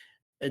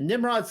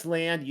 Nimrod's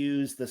land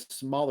used the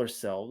smaller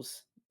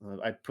selves,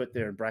 I put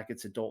there in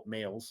brackets adult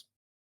males,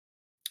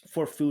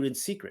 for food in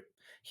secret.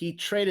 He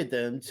traded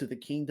them to the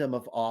kingdom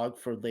of Og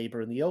for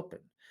labor in the open.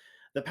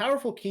 The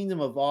powerful kingdom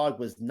of Og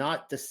was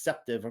not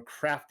deceptive or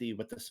crafty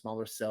with the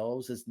smaller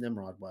selves as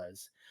Nimrod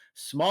was.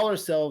 Smaller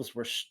selves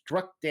were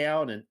struck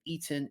down and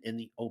eaten in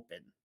the open.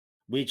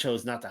 We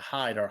chose not to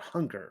hide our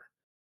hunger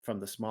from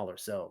the smaller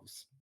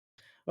selves.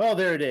 Well,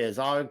 there it is.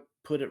 Og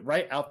put it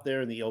right out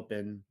there in the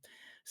open.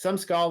 Some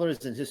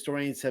scholars and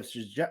historians have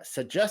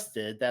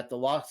suggested that the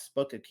Lost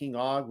Book of King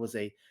Og was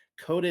a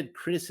coded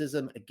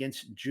criticism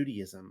against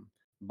Judaism,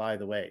 by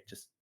the way,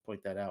 just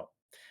point that out.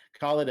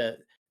 Call it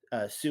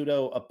a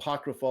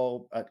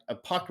pseudo-apocryphal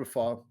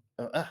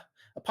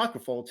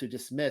to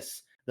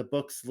dismiss the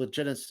book's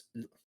legitimacy.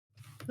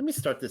 Let me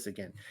start this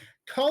again.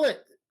 Call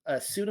it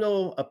a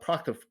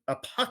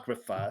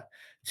pseudo-apocrypha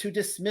to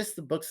dismiss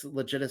the book's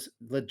legit.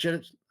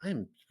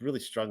 I'm really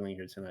struggling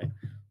here tonight.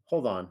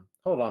 Hold on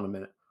a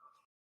minute.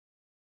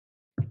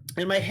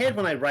 In my head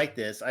when I write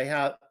this, I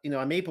have,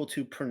 I'm able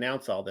to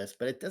pronounce all this,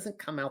 but it doesn't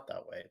come out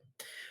that way.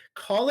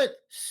 Call it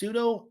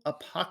pseudo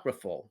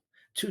apocryphal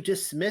to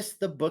dismiss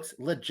the book's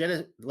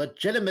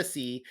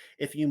legitimacy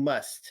if you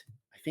must.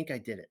 I think I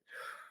did it.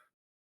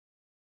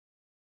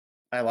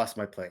 I lost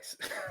my place.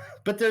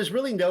 But there's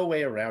really no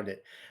way around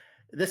it.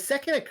 The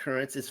second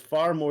occurrence is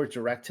far more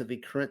direct to the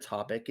current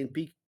topic and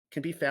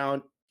can be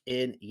found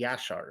in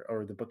Yashar,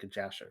 or the book of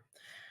Jasher.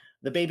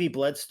 The baby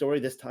blood story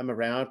this time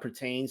around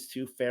pertains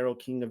to Pharaoh,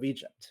 king of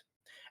Egypt.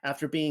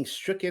 After being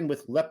stricken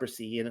with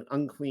leprosy and an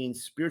unclean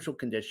spiritual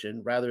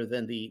condition rather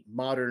than the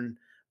modern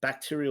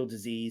bacterial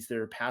disease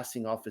they're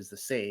passing off as the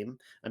same,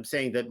 I'm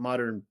saying that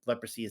modern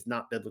leprosy is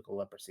not biblical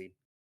leprosy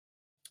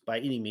by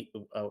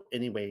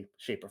any way,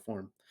 shape, or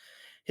form.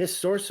 His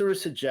sorcerer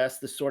suggests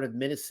the sort of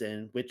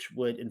medicine which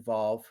would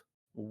involve,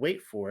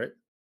 wait for it,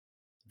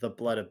 the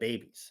blood of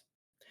babies.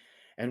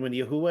 And when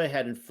Yahuwah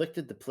had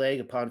inflicted the plague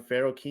upon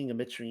Pharaoh, king of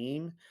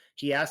Mitzrayim,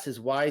 he asked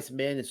his wise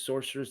men and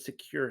sorcerers to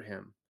cure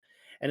him.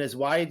 And his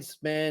wise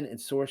men and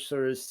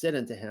sorcerers said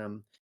unto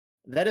him,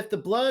 that if the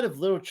blood of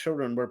little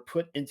children were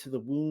put into the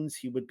wounds,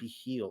 he would be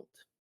healed.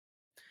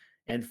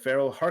 And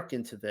Pharaoh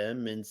hearkened to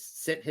them and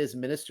sent his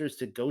ministers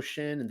to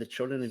Goshen and the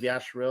children of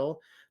Yasharel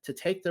to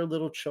take their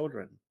little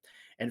children.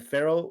 And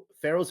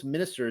Pharaoh's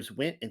ministers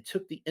went and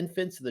took the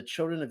infants and the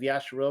children of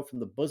Yasharel from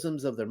the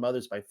bosoms of their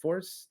mothers by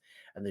force,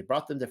 and they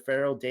brought them to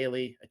Pharaoh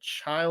daily, a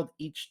child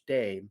each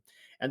day.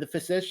 And the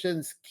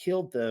physicians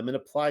killed them and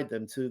applied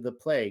them to the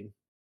plague.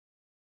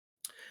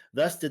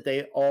 Thus did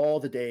they all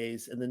the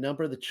days, and the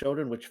number of the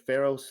children which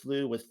Pharaoh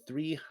slew was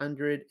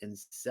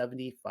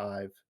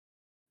 375.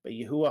 But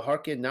Yahuwah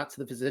hearkened not to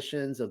the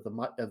physicians of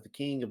the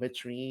king of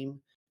Mitzrayim,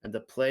 and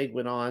the plague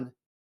went on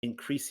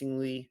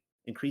increasing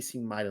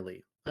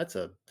mightily. That's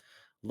a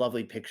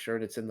lovely picture,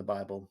 and it's in the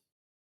Bible.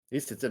 At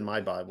least it's in my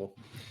Bible.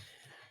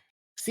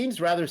 Seems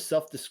rather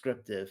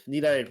self-descriptive.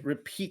 Need I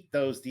repeat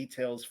those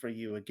details for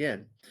you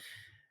again?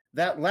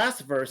 That last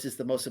verse is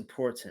the most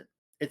important.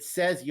 It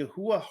says,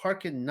 Yahuwah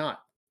hearkened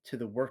not to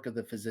the work of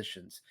the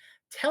physicians,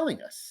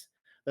 telling us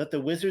that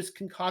the wizard's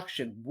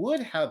concoction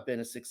would have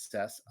been a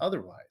success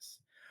otherwise.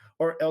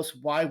 Or else,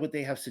 why would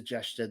they have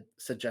suggested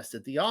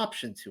the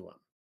option to him?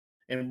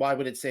 And why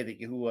would it say that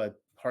Yahuwah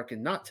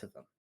hearkened not to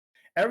them?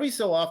 Every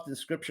so often,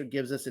 Scripture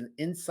gives us an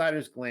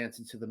insider's glance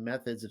into the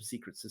methods of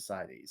secret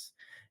societies.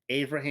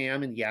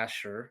 Abraham and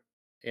Yasher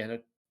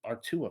are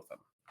two of them.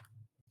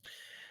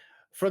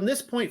 From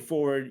this point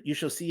forward, you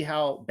shall see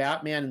how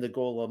Batman and the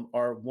Golem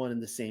are one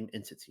and the same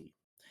entity.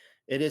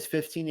 It is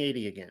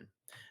 1580 again.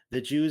 The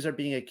Jews are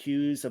being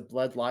accused of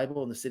blood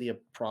libel in the city of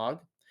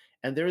Prague,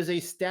 and there is a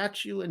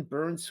statue in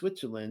Bern,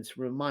 Switzerland to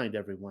remind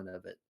everyone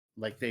of it.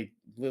 Like they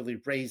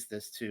literally raised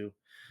this to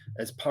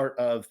as part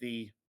of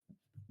the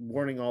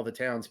warning all the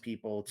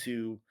townspeople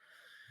to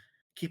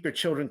keep your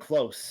children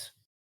close.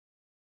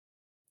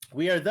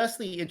 We are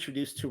thusly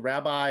introduced to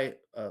Rabbi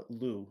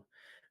Lu,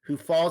 who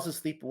falls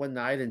asleep one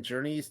night and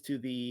journeys to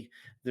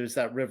there's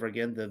that river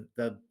again,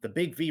 the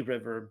Big V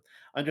River,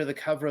 under the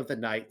cover of the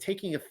night,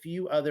 taking a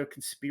few other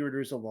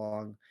conspirators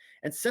along,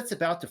 and sets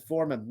about to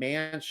form a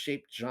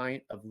man-shaped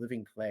giant of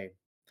living clay.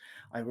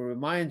 I will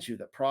remind you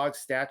that Prague's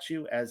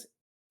status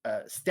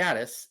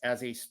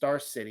as a star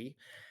city,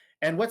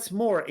 and what's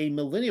more, a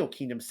millennial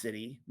kingdom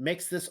city,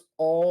 makes this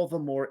all the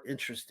more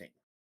interesting,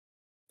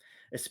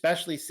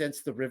 especially since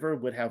the river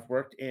would have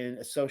worked in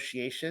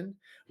association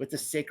with the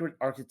sacred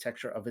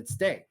architecture of its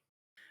day.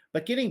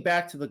 But getting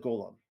back to the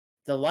golem,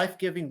 the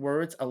life-giving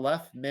words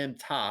Aleph Mem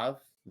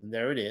Tav, and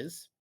there it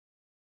is,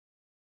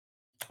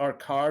 are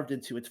carved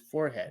into its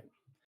forehead,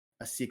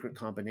 a secret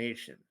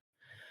combination.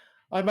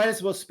 I might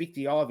as well speak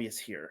the obvious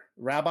here.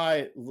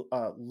 Rabbi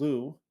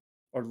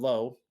Rabbi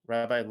Lo,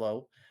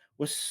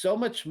 was so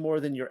much more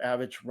than your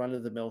average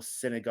run-of-the-mill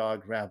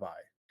synagogue rabbi.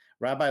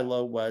 Rabbi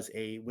Lo was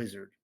a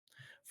wizard.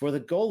 For the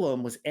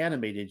golem was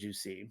animated, you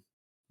see,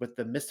 with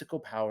the mystical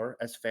power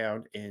as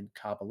found in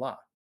Kabbalah.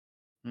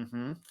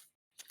 I'm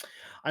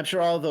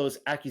sure all those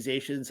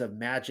accusations of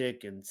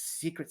magic and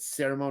secret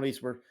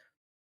ceremonies were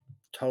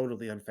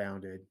totally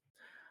unfounded.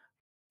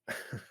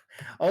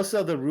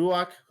 Also, the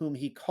Ruach whom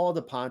he called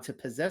upon to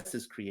possess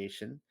his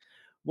creation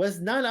was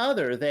none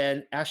other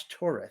than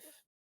Ashtoreth.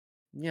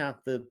 Yeah,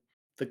 the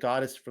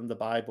goddess from the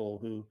Bible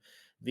who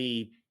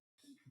the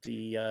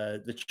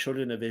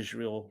children of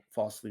Israel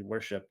falsely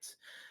worshipped.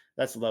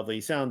 That's lovely.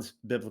 Sounds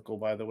biblical,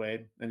 by the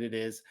way, and it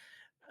is.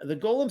 The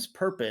golem's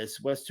purpose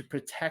was to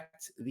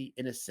protect the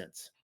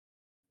innocent.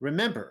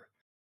 Remember,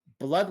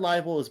 blood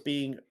libel is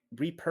being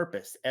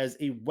repurposed as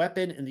a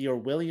weapon in the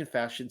Orwellian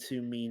fashion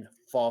to mean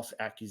false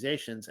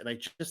accusations. And I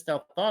just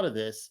now thought of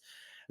this,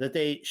 that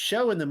they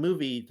show in the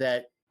movie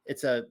that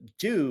it's a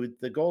dude,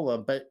 the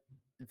golem, but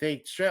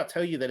they straight out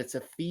tell you that it's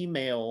a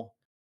female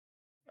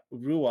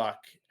Ruach,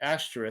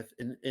 Ashtoreth,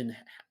 in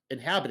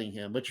inhabiting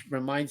him, which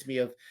reminds me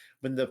of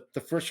when the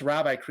first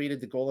rabbi created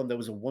the golem, there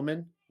was a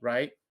woman,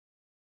 right?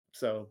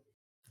 So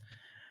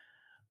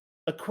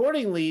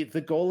accordingly,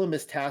 the golem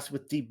is tasked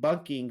with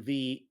debunking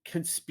the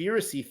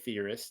conspiracy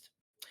theorist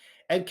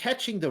and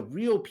catching the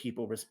real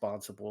people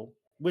responsible,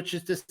 which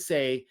is to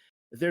say,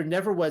 there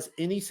never was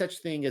any such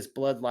thing as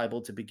blood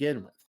libel to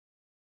begin with,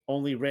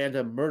 only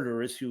random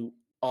murderers who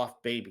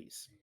off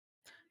babies.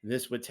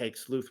 This would take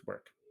sleuth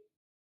work.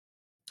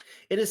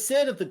 It is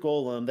said of the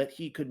golem that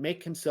he could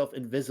make himself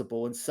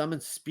invisible and summon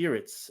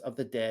spirits of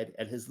the dead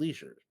at his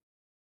leisure,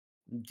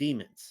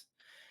 demons.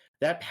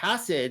 That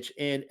passage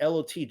in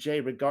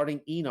LOTJ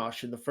regarding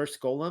Enosh in the first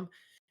golem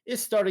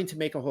is starting to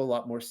make a whole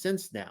lot more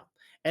sense now.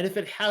 And if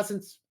it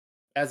hasn't,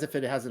 as if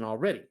it hasn't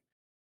already,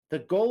 the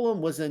golem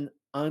was an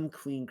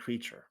unclean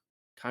creature,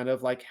 kind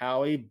of like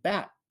how a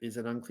bat is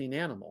an unclean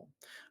animal.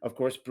 Of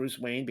course, Bruce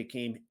Wayne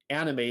became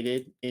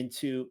animated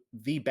into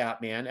the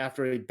Batman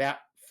after a bat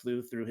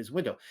flew through his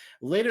window.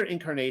 Later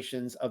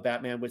incarnations of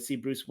Batman would see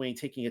Bruce Wayne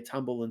taking a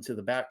tumble into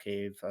the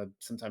Batcave,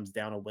 sometimes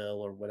down a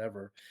well or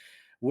whatever,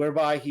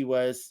 whereby he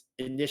was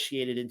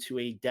initiated into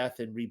a death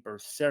and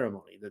rebirth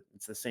ceremony.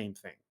 It's the same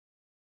thing.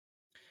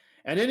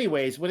 And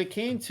anyways, when it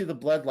came to the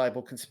blood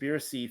libel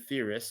conspiracy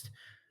theorists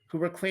who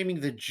were claiming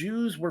the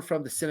Jews were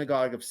from the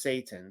synagogue of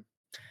Satan,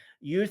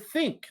 you'd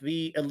think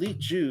the elite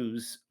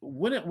Jews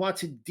wouldn't want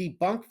to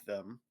debunk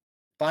them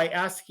by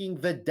asking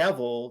the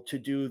devil to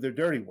do their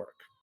dirty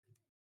work.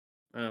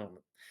 I don't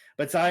know.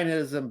 But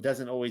Zionism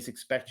doesn't always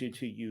expect you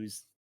to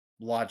use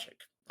logic.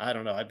 I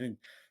don't know.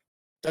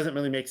 Doesn't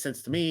really make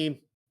sense to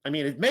me. I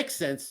mean, it makes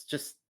sense.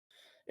 Just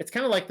it's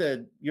kind of like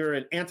you're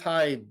an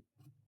anti,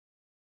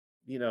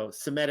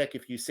 Semitic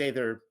if you say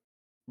they're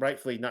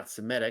rightfully not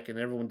Semitic,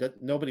 and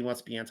nobody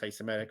wants to be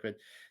anti-Semitic, but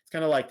it's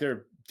kind of like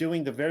they're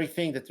doing the very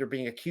thing that they're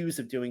being accused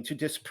of doing to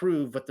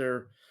disprove what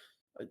they're.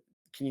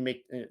 Can you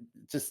make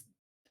just?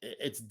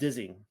 It's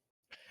dizzying.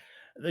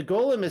 The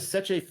Golem is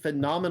such a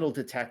phenomenal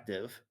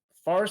detective,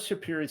 far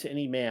superior to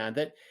any man,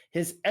 that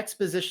his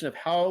exposition of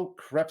how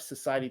corrupt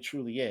society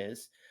truly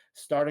is,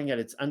 starting at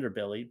its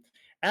underbelly,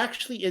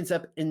 actually ends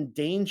up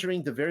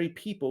endangering the very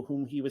people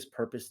whom he was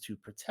purposed to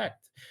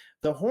protect.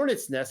 The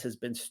hornet's nest has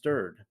been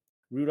stirred.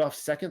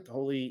 Rudolf II, the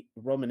Holy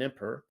Roman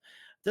Emperor,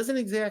 doesn't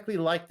exactly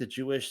like the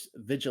Jewish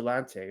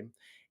vigilante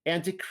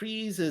and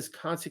decrees as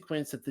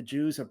consequence that the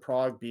Jews of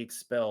Prague be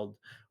expelled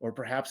or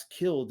perhaps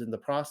killed in the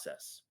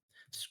process,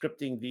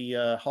 scripting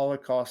the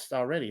Holocaust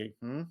already.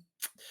 In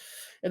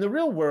the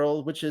real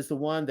world, which is the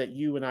one that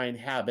you and I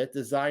inhabit,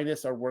 the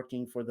Zionists are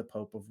working for the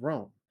Pope of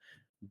Rome.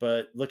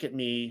 But look at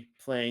me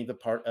playing the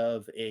part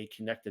of a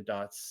connected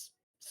dots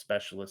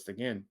specialist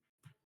again.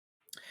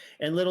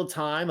 In little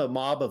time, a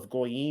mob of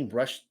Goyim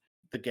rushed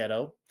the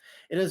ghetto.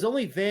 It is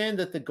only then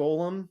that the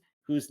Golem,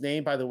 whose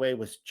name, by the way,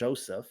 was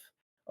Joseph,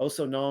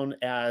 also known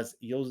as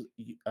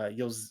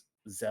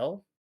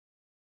Yozel,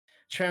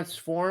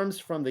 transforms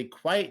from the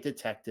quiet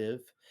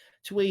detective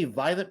to a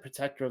violent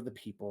protector of the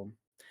people,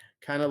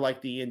 kind of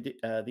like the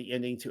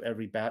ending to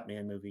every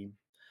Batman movie.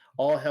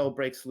 All hell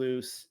breaks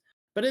loose,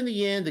 but in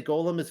the end, the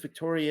Golem is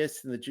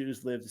victorious, and the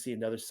Jews live to see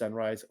another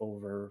sunrise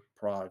over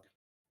Prague.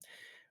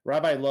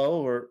 Rabbi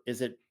Lowe, or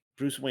is it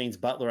Bruce Wayne's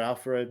butler,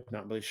 Alfred,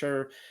 not really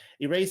sure,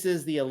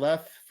 erases the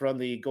Aleph from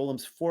the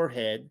Golem's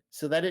forehead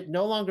so that it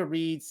no longer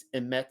reads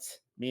emet,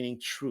 meaning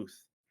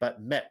truth,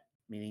 but met,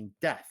 meaning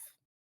death.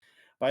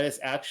 By this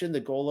action,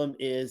 the Golem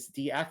is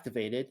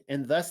deactivated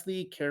and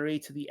thusly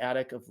carried to the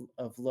attic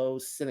of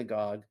Lowe's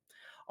synagogue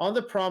on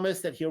the promise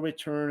that he'll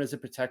return as a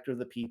protector of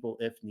the people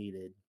if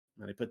needed.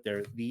 And I put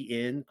there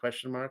the in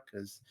question mark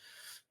because,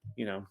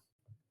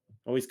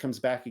 always comes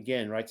back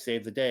again, right?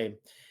 Save the day.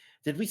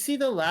 Did we see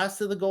the last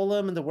of the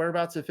Golem and the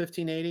whereabouts of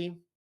 1580?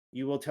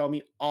 You will tell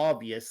me,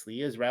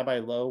 obviously, as Rabbi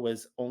Lowe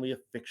was only a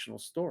fictional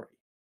story.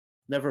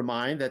 Never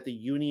mind that the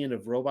union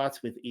of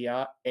robots with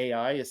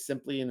AI is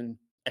simply an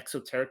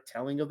exoteric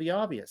telling of the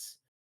obvious.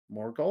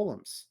 More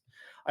golems.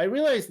 I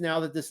realize now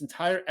that this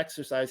entire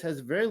exercise has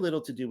very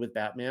little to do with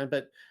Batman,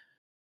 but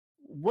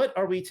what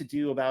are we to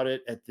do about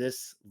it at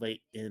this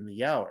late in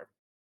the hour?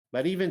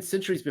 But even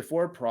centuries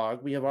before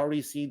Prague, we have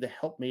already seen the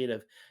helpmate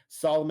of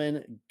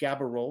Solomon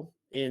Gabarol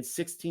in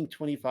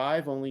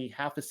 1625, only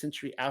half a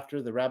century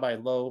after the Rabbi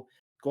Lowe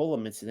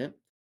Golem incident.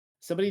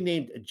 Somebody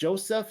named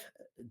Joseph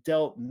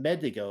del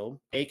Medigo,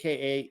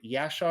 aka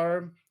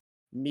Yashar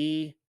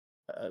Mi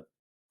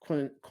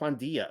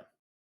Quandia,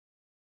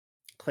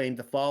 claimed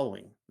the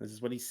following. This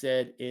is what he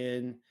said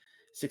in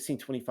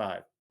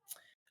 1625.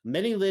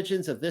 Many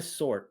legends of this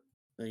sort,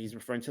 and he's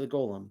referring to the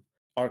Golem,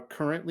 are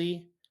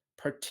currently,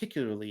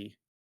 particularly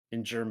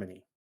in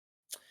Germany.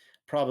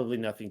 Probably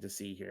nothing to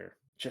see here.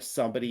 Just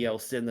somebody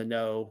else in the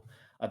know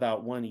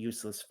about one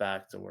useless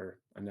fact or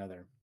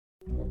another.